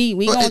 Like we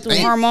going through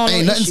hormonal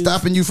Ain't nothing issues.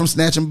 stopping you from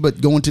snatching but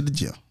going to the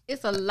gym.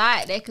 It's a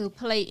lot that could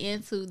play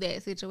into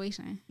that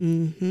situation.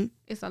 Mm-hmm.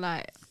 It's a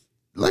lot.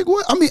 Like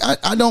what? I mean,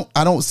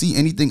 I don't see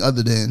anything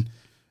other than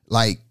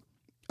like,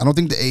 I don't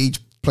think the age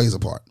plays a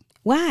part.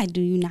 Why do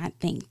you not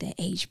think that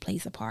age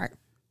plays a part?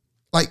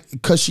 Like,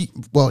 because she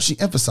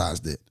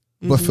emphasized it.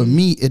 But for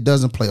me, it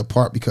doesn't play a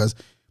part because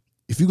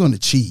if you're going to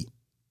cheat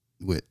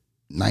with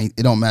it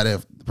don't matter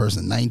if the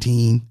person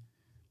 19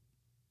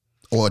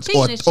 or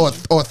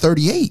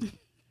 38.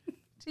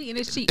 Cheating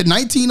is cheating.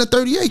 19 or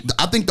 38.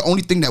 I think the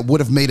only thing that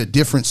would have made a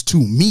difference to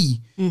me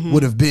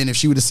would have been if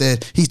she would have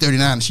said he's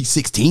 39 and she's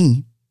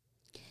 16.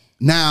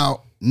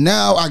 Now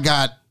I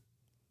got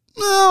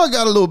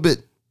a little bit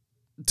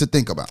to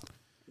think about.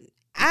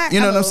 You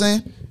know what I'm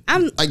saying?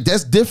 I'm like,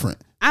 that's different.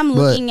 I'm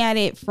looking at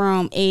it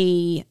from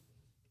a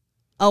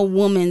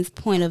woman's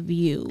point of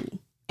view.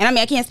 And I mean,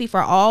 I can't speak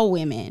for all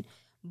women,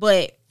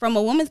 but from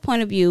a woman's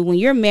point of view, when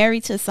you're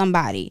married to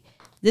somebody,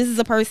 this is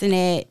a person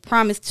that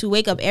promised to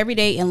wake up every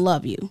day and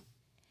love you.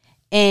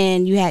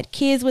 And you had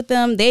kids with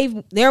them.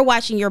 They're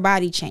watching your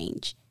body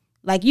change.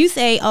 Like you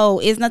say, oh,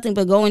 it's nothing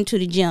but going to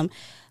the gym.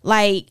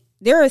 Like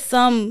there are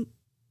some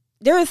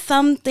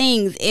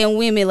things in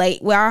women,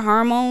 like with our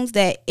hormones,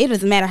 that it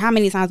doesn't matter how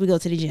many times we go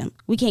to the gym.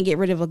 We can't get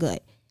rid of a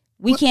gut.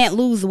 We can't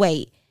lose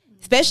weight.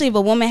 Especially if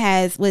a woman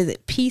has,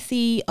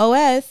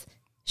 PCOS,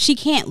 she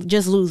can't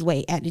just lose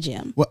weight at the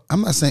gym. Well,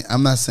 I'm not saying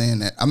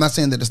that. I'm not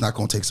saying that it's not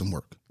going to take some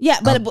work. Yeah,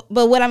 but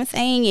what I'm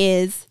saying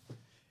is,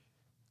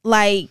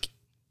 like,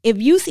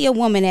 if you see a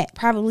woman that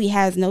probably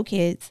has no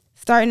kids,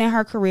 starting in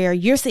her career,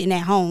 you're sitting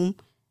at home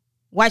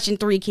watching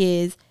 3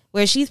 kids,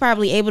 where she's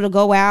probably able to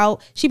go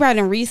out. She probably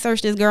done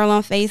research this girl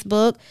on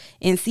Facebook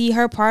and see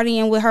her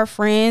partying with her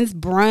friends,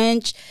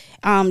 brunch,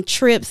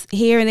 trips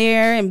here and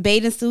there, and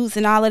bathing suits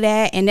and all of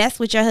that. And that's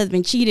what your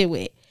husband cheated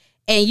with.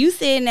 And you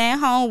sitting at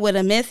home with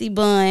a messy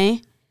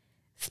bun,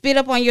 spit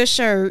up on your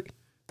shirt,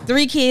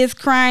 3 kids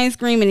crying,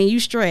 screaming, and you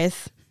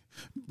stressed.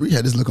 Bree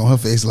had this look on her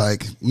face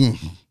like,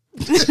 Because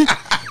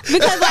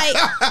like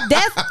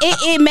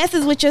it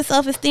messes with your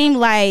self-esteem.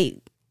 Like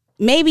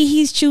maybe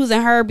he's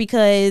choosing her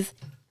because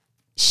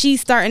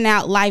she's starting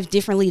out life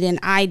differently than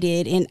I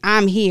did, and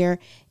I'm here,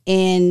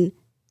 and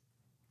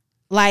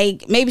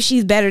like maybe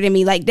she's better than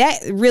me. Like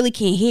that really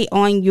can hit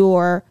on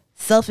your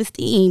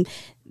self-esteem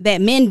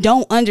that men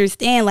don't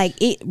understand. Like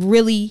it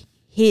really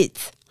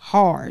hits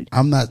hard.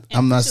 I'm not you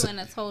in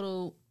a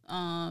total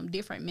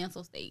different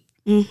mental state.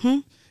 Mm-hmm.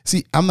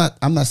 See, I'm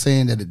not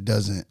saying that it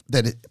doesn't.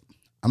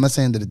 I'm not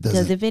saying that it doesn't.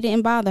 Because if it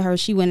didn't bother her,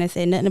 she wouldn't have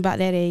said nothing about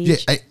that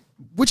age. Yeah,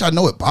 which I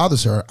know it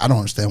bothers her. I don't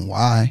understand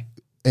why.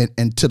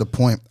 And to the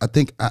point, I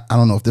think I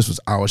don't know if this was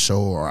our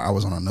show or I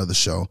was on another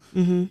show.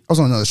 I was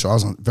on another show. I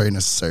was on a Very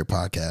Necessary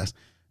Podcast,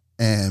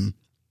 and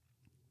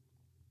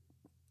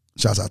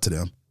shouts out to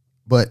them.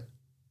 But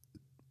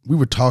we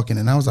were talking,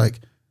 and I was like,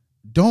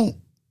 don't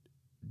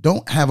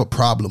have a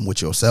problem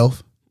with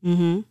yourself,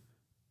 and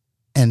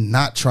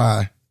not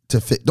try to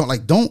fit.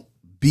 Don't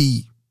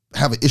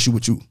have an issue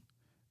with you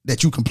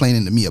that you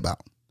complaining to me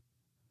about,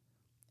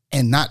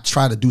 and not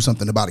try to do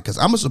something about it, because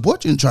I'm gonna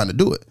support you in trying to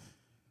do it.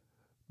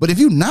 But if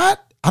you're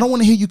not, I don't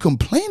want to hear you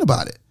complain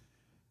about it.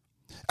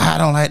 I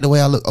don't like the way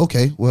I look.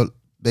 Okay, well,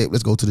 babe,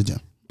 let's go to the gym.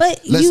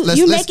 But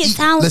you make it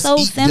sound so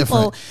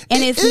simple,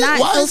 and it's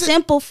not so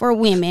simple for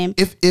women.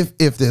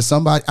 If there's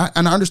somebody,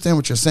 and I understand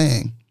what you're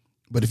saying,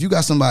 but if you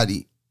got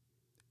somebody,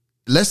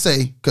 let's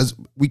say, because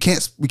we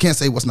can't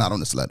say what's not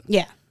on this letter.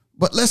 Yeah.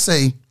 But let's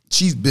say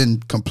she's been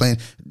complaining.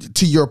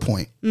 To your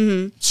point,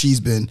 she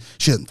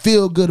doesn't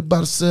feel good about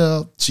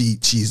herself.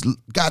 She's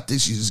got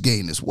this. She's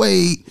gained this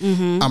weight.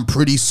 I'm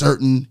pretty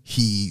certain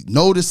he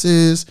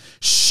notices.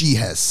 She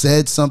has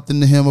said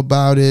something to him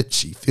about it.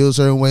 She feels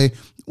her way.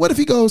 What if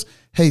he goes,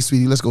 "Hey,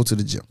 sweetie, let's go to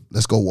the gym.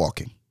 Let's go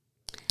walking.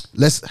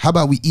 How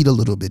about we eat a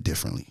little bit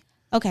differently?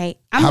 Okay.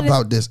 How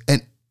about this?"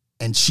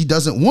 And she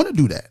doesn't want to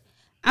do that.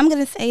 I'm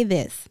gonna say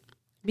this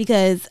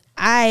because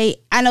I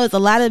know it's a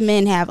lot of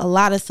men have a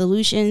lot of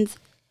solutions.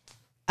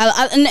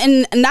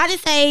 And not to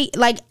say,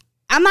 like,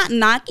 I'm not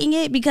knocking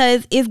it,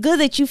 because it's good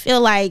that you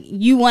feel like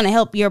you want to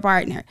help your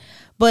partner.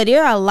 But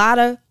there are a lot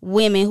of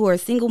women who are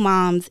single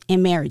moms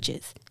in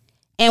marriages.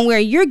 And where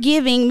you're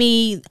giving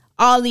me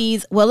all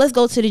these, well, let's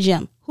go to the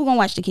gym. Who gonna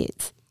watch the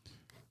kids?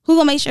 Who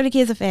gonna make sure the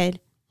kids are fed?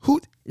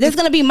 That's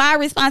gonna be my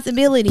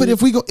responsibility. But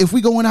if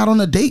we going out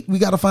on a date, we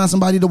got to find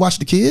somebody to watch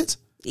the kids.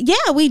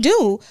 Yeah, we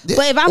do. Yeah.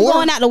 But if I'm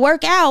going out to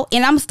work out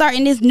and I'm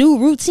starting this new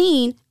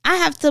routine, I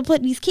have to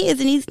put these kids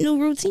in this new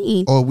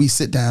routine. Or we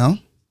sit down,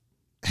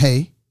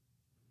 hey,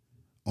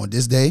 on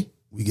this day,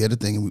 we get a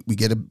thing, and we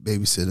get a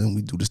babysitter, and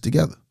we do this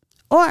together.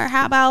 Or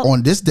how about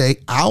on this day,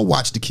 I'll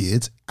watch the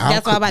kids.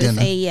 That's what I'm about to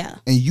say, yeah.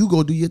 And you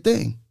go do your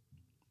thing.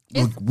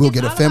 We'll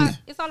get a family.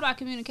 It's all about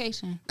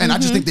communication. And I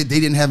just think that they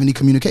didn't have any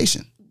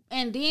communication.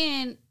 And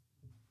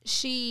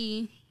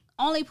she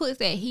only puts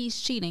that he's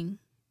cheating.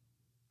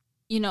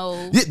 You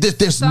know,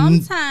 there's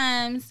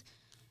sometimes,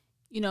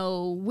 you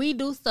know, we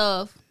do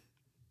stuff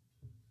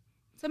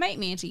to make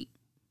men cheat.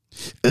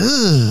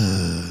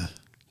 Ugh.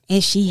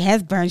 And she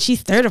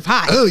stirred the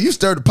pot. Oh, you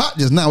stirred the pot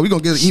just now. We're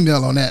going to get an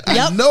email on that.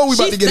 Yep. I know we're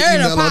about to get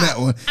an email on that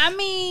one. I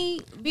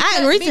mean, I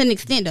agree to an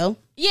extent, though.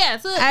 Yeah,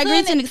 I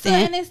agree to an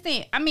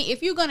extent. I mean,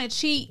 if you're going to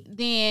cheat,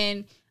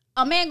 then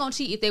a man going to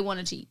cheat if they want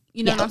to cheat.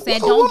 You know what I'm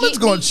saying? A woman's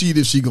going to cheat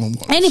if she going to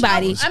want to.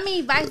 Anybody. I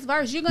mean, vice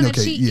versa. You're going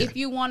to cheat if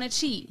you want to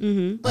cheat.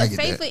 But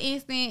say, for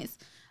instance,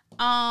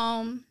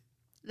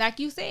 like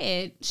you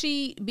said,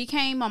 she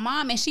became a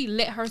mom and she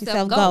let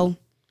herself go.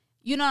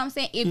 You know what I'm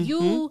saying? If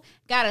you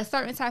got a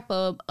certain type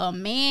of a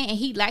man and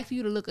he likes for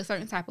you to look a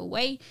certain type of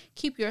way,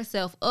 keep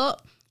yourself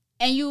up,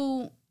 and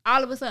you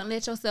all of a sudden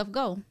let yourself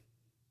go.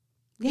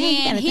 Yeah,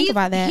 you gotta think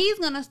about that. He's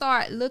going to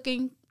start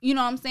looking, you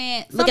know what I'm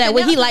saying? Look at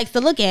what he likes to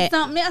look at.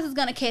 Something else is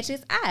going to catch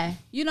his eye.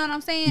 You know what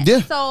I'm saying?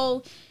 Yeah.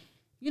 So,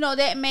 you know,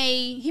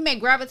 he may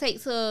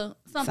gravitate to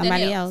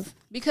somebody else.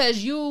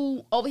 Because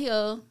you over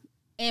here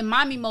in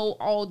mommy mode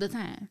all the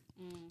time.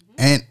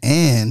 And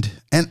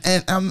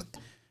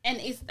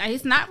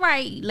it's not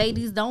right,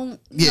 ladies. Don't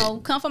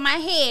come for my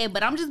head,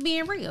 but I'm just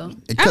being real.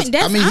 That's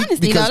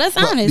honesty, though. That's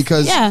honest.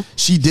 Because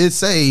she did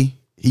say,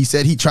 he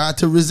said he tried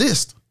to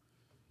resist,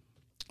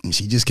 and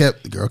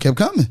the girl kept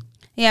coming.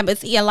 Yeah, but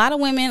see, a lot of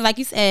women, like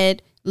you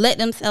said, let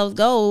themselves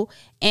go,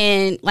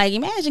 and like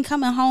imagine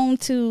coming home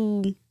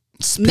to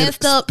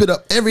messed up, spit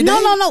up every day.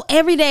 No,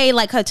 every day.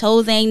 Like her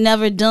toes ain't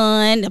never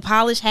done, the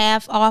polish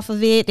half off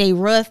of it, they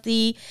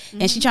rusty,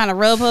 and she trying to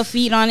rub her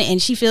feet on it,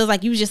 and she feels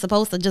like you was just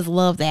supposed to just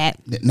love that.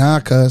 Nah,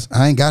 cuz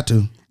I ain't got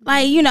to.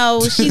 Like, you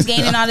know, she's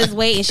gaining all this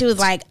weight, and she was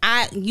like,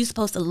 you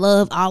supposed to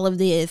love all of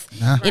this.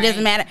 Nah. It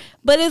doesn't matter.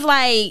 But it's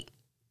like,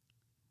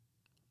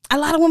 a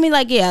lot of women,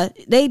 like, yeah,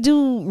 they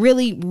do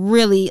really,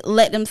 really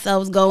let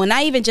themselves go. And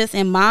not even just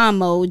in mom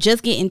mode,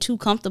 just getting too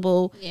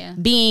comfortable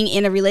being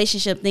in a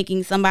relationship,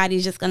 thinking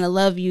somebody's just going to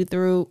love you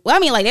through. Well, I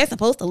mean, like, they're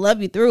supposed to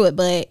love you through it,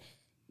 but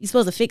you're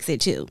supposed to fix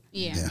it too.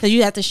 Yeah. Because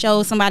you have to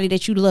show somebody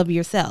that you love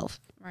yourself.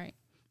 Right.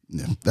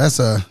 Yeah. That's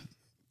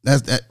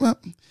that. Well.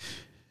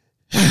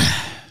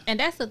 And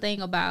that's the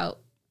thing about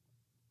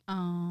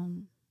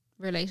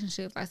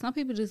relationships. Like, some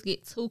people just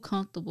get too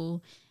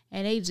comfortable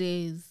and they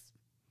just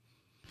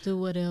do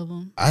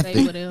whatever.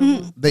 Say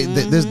whatever. There's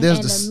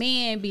and the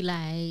man be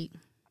like,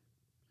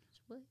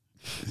 what?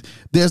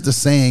 There's the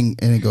saying,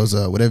 and it goes,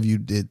 whatever you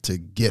did to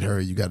get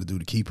her, you got to do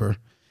to keep her.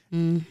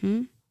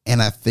 Mm-hmm. And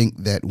I think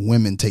that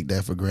women take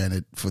that for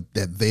granted,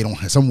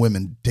 some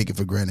women take it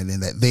for granted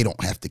in that they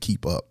don't have to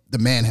keep up. The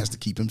man has to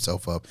keep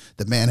himself up.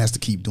 The man has to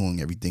keep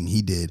doing everything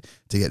he did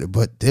to get it.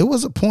 But there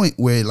was a point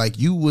where like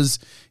you was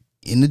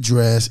in the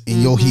dress,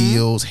 in your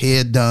heels,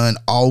 hair done,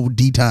 all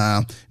D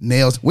time,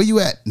 nails. Where you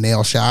at?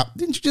 Nail shop.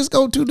 Didn't you just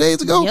go 2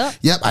 days ago?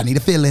 Yep. I need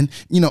a filling.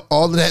 You know,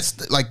 all of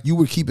that. Like you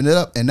were keeping it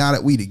up. And now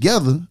that we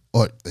together,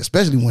 or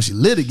especially once you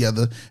live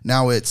together,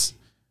 now it's,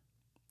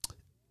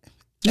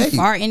 you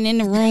farting in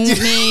the room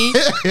with me.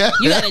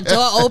 You got a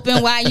door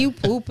open while you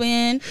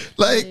pooping.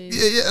 Like,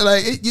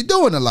 you're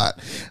doing a lot.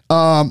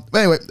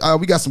 Anyway,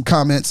 we got some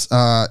comments.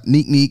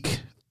 Neek,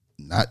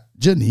 not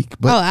Janique,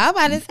 but I was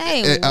about to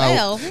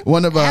say,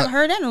 one of I haven't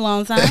heard that in a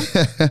long time.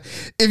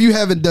 If you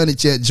haven't done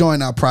it yet,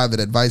 join our private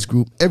advice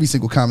group. Every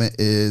single comment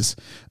is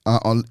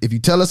on. If you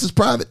tell us it's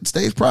private, it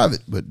stays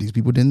private. But these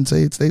people didn't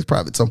say it stays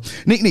private. So,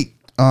 Neek,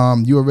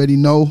 you already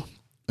know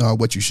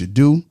what you should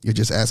do. You're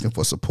just asking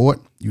for support.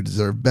 You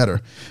deserve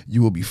better.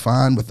 You will be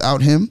fine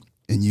without him,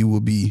 and you will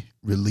be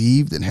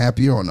relieved and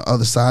happier on the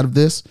other side of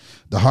this.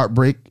 The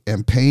heartbreak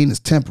and pain is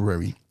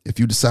temporary. If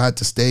you decide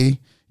to stay,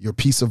 your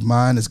peace of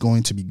mind is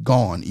going to be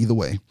gone either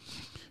way.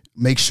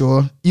 Make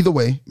sure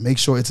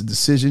it's a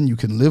decision you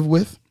can live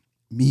with.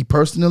 Me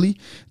personally,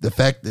 the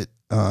fact that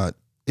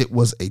it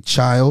was a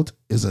child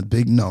is a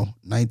big no.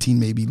 19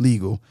 may be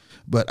legal,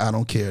 but I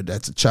don't care.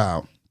 That's a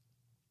child.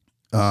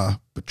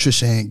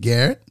 Patricia Ann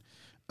Garrett,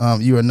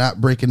 you are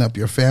not breaking up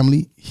your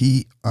family.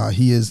 He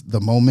is the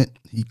moment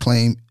he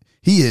claimed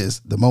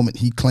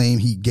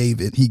he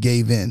gave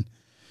in.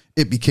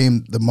 It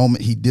became the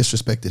moment he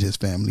disrespected his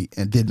family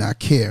and did not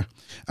care.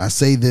 I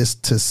say this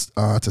to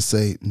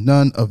say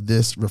none of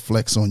this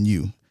reflects on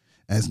you.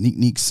 As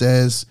Neek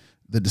says,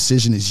 the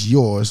decision is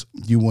yours.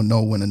 You will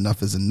know when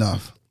enough is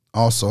enough.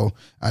 Also,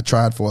 I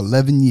tried for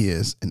 11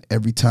 years, and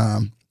every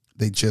time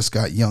they just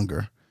got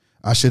younger.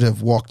 I should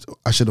have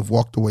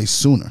walked away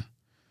sooner,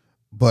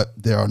 but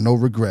there are no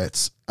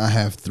regrets. I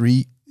have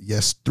three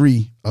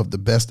of the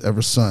best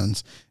ever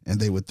sons, and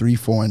they were 3,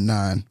 4, and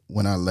 9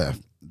 when I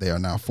left. They are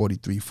now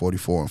 43,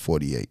 44, and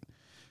 48.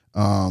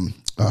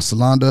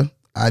 Solanda,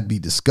 I'd be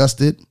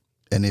disgusted,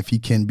 and if he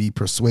can be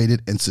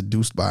persuaded and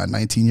seduced by a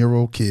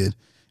 19-year-old kid,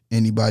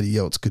 anybody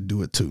else could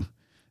do it too.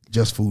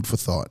 Just food for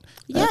thought.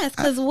 Yes,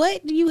 because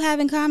what do you have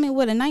in common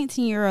with a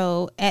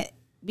 19-year-old at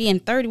being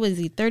 30? Was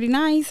he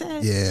 39, he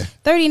said? Yeah.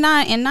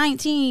 39 and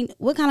 19,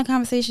 what kind of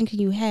conversation can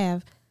you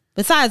have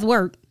besides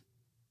work?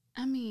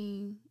 I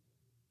mean,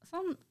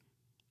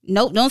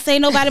 Nope, don't say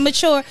nobody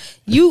mature.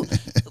 You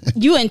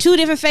in 2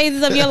 different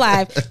phases of your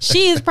life.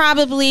 She is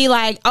probably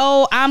like,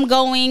 oh, I'm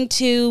going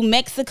to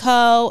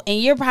Mexico.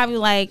 And you're probably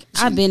like,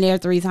 I've been there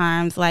 3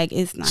 times. Like,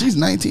 it's not. She's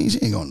 19. She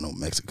ain't going to know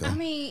Mexico. I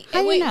mean,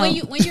 How when,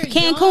 you know? when you're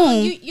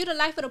Cancun. young, you the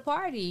life of the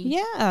party.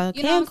 Yeah,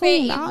 You know what I'm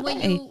saying? Cancun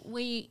all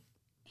day.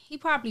 He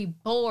probably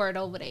bored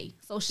over there.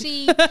 So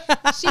she was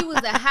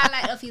the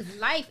highlight of his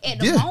life at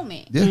the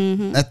moment. Yeah.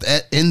 Mm-hmm.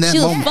 In that She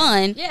was moment.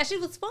 fun. Yeah, she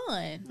was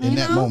fun. In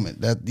that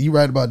moment. That you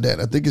right about that.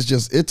 I think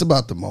it's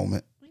about the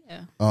moment.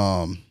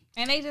 Yeah.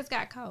 And they just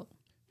got caught.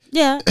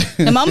 Yeah.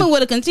 The moment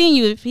would have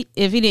continued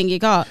if he didn't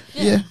get caught.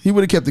 Yeah, he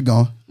would have kept it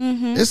going.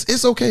 Mm-hmm.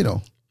 It's okay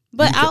though.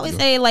 But I always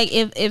say, like,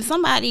 if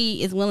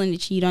somebody is willing to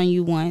cheat on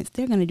you once,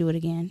 they're gonna do it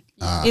again.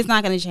 It's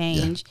not gonna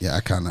change. Yeah,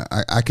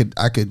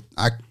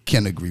 I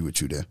can agree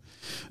with you there.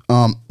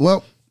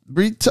 Well,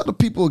 Bree, tell the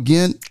people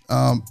again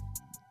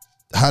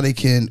how they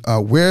can.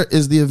 Where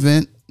is the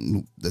event?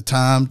 The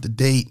time, the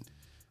date,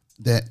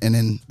 and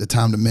then the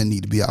time the men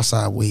need to be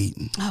outside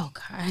waiting. Oh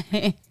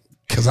God.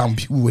 Cause I'm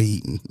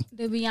waiting.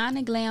 The Beyond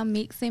the Glam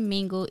Mix and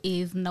Mingle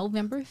is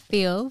November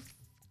 5th,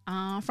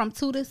 from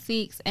 2 to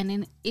 6, and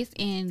then it's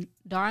in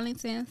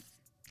Darlington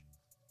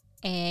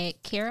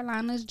at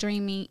Carolina's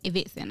Dreaming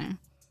Event Center.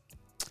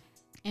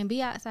 And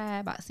be outside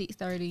about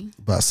 6:30.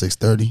 About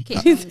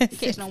 6:30.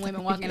 Catch no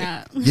women walking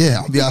out. Yeah,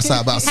 I'll be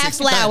outside about 6:30. Have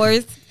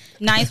flowers.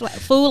 Nice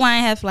food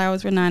line has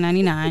flowers for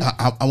 $9.99.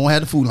 I won't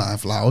have the food line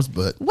flowers,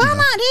 but Why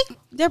not?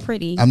 They're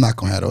pretty. I'm not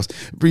gonna have those.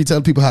 Bree, tell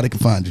people how they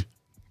can find you.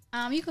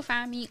 You can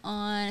find me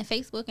on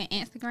Facebook and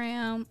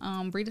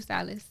Instagram, Bree the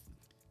Stylist.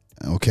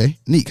 Okay,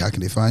 Neek, how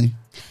can they find you?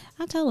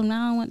 I told them I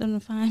don't want them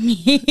to find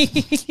me.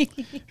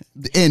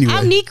 Anyway,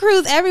 I'm Neek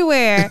Cruz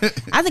everywhere.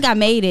 I think I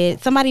made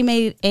it. Somebody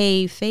made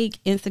a fake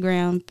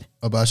Instagram.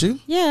 About you?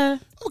 Yeah.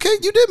 Okay,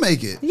 you did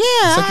make it. Yeah,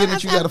 It's okay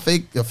that you got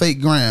a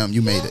fake gram.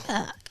 You made it.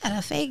 I got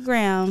a fake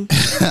gram.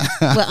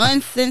 But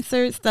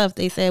uncensored stuff,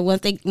 they said,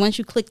 once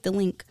you click the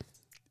link.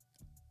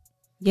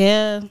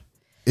 Yeah.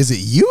 Is it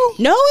you?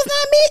 No, it's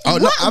not me. Oh,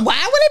 no, why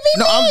would it be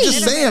me? I'm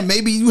just saying.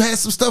 Maybe you had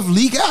some stuff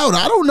leak out.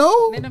 I don't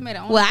know.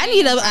 Well, I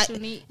need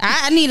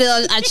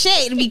a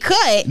check to be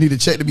cut. Need a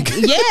check to be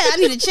cut. Yeah, I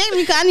need a check to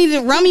be cut. I need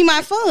to run me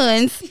my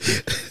funds.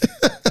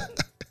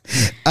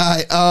 All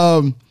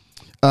right.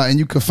 And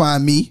you can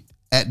find me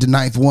at The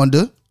Ninth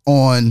Wonder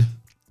on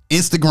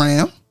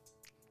Instagram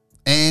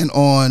and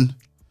on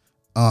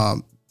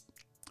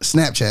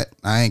Snapchat.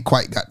 I ain't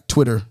quite got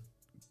Twitter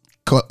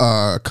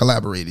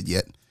collaborated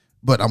yet.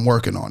 but I'm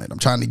working on it. I'm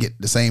trying to get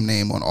the same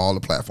name on all the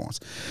platforms.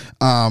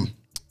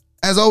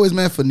 As always,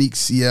 man, for Neek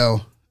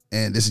CL,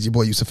 and this is your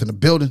boy Yusuf in the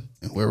building,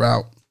 and we're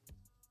out.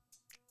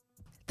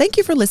 Thank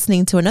you for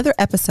listening to another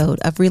episode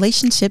of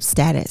Relationship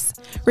Status.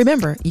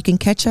 Remember, you can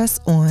catch us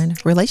on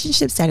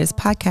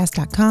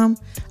relationshipstatuspodcast.com,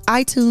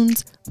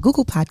 iTunes,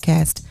 Google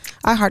Podcast,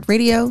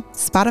 iHeartRadio,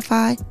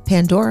 Spotify,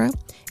 Pandora,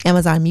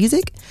 Amazon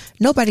Music,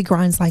 Nobody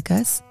Grinds Like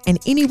Us, and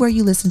anywhere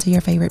you listen to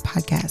your favorite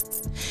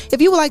podcasts.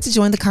 If you would like to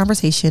join the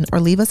conversation or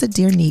leave us a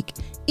Dear Neek,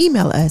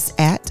 email us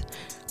at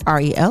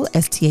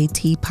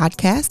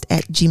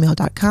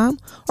relstatpodcast@gmail.com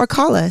or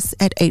call us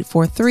at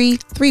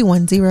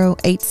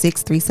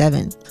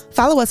 843-310-8637.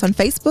 Follow us on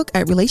Facebook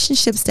at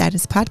Relationship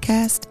Status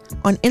Podcast,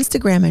 on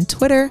Instagram and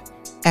Twitter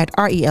at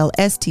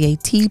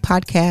RELSTAT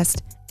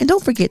Podcast, and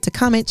don't forget to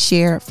comment,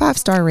 share,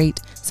 5-star rate,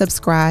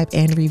 subscribe,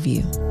 and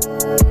review.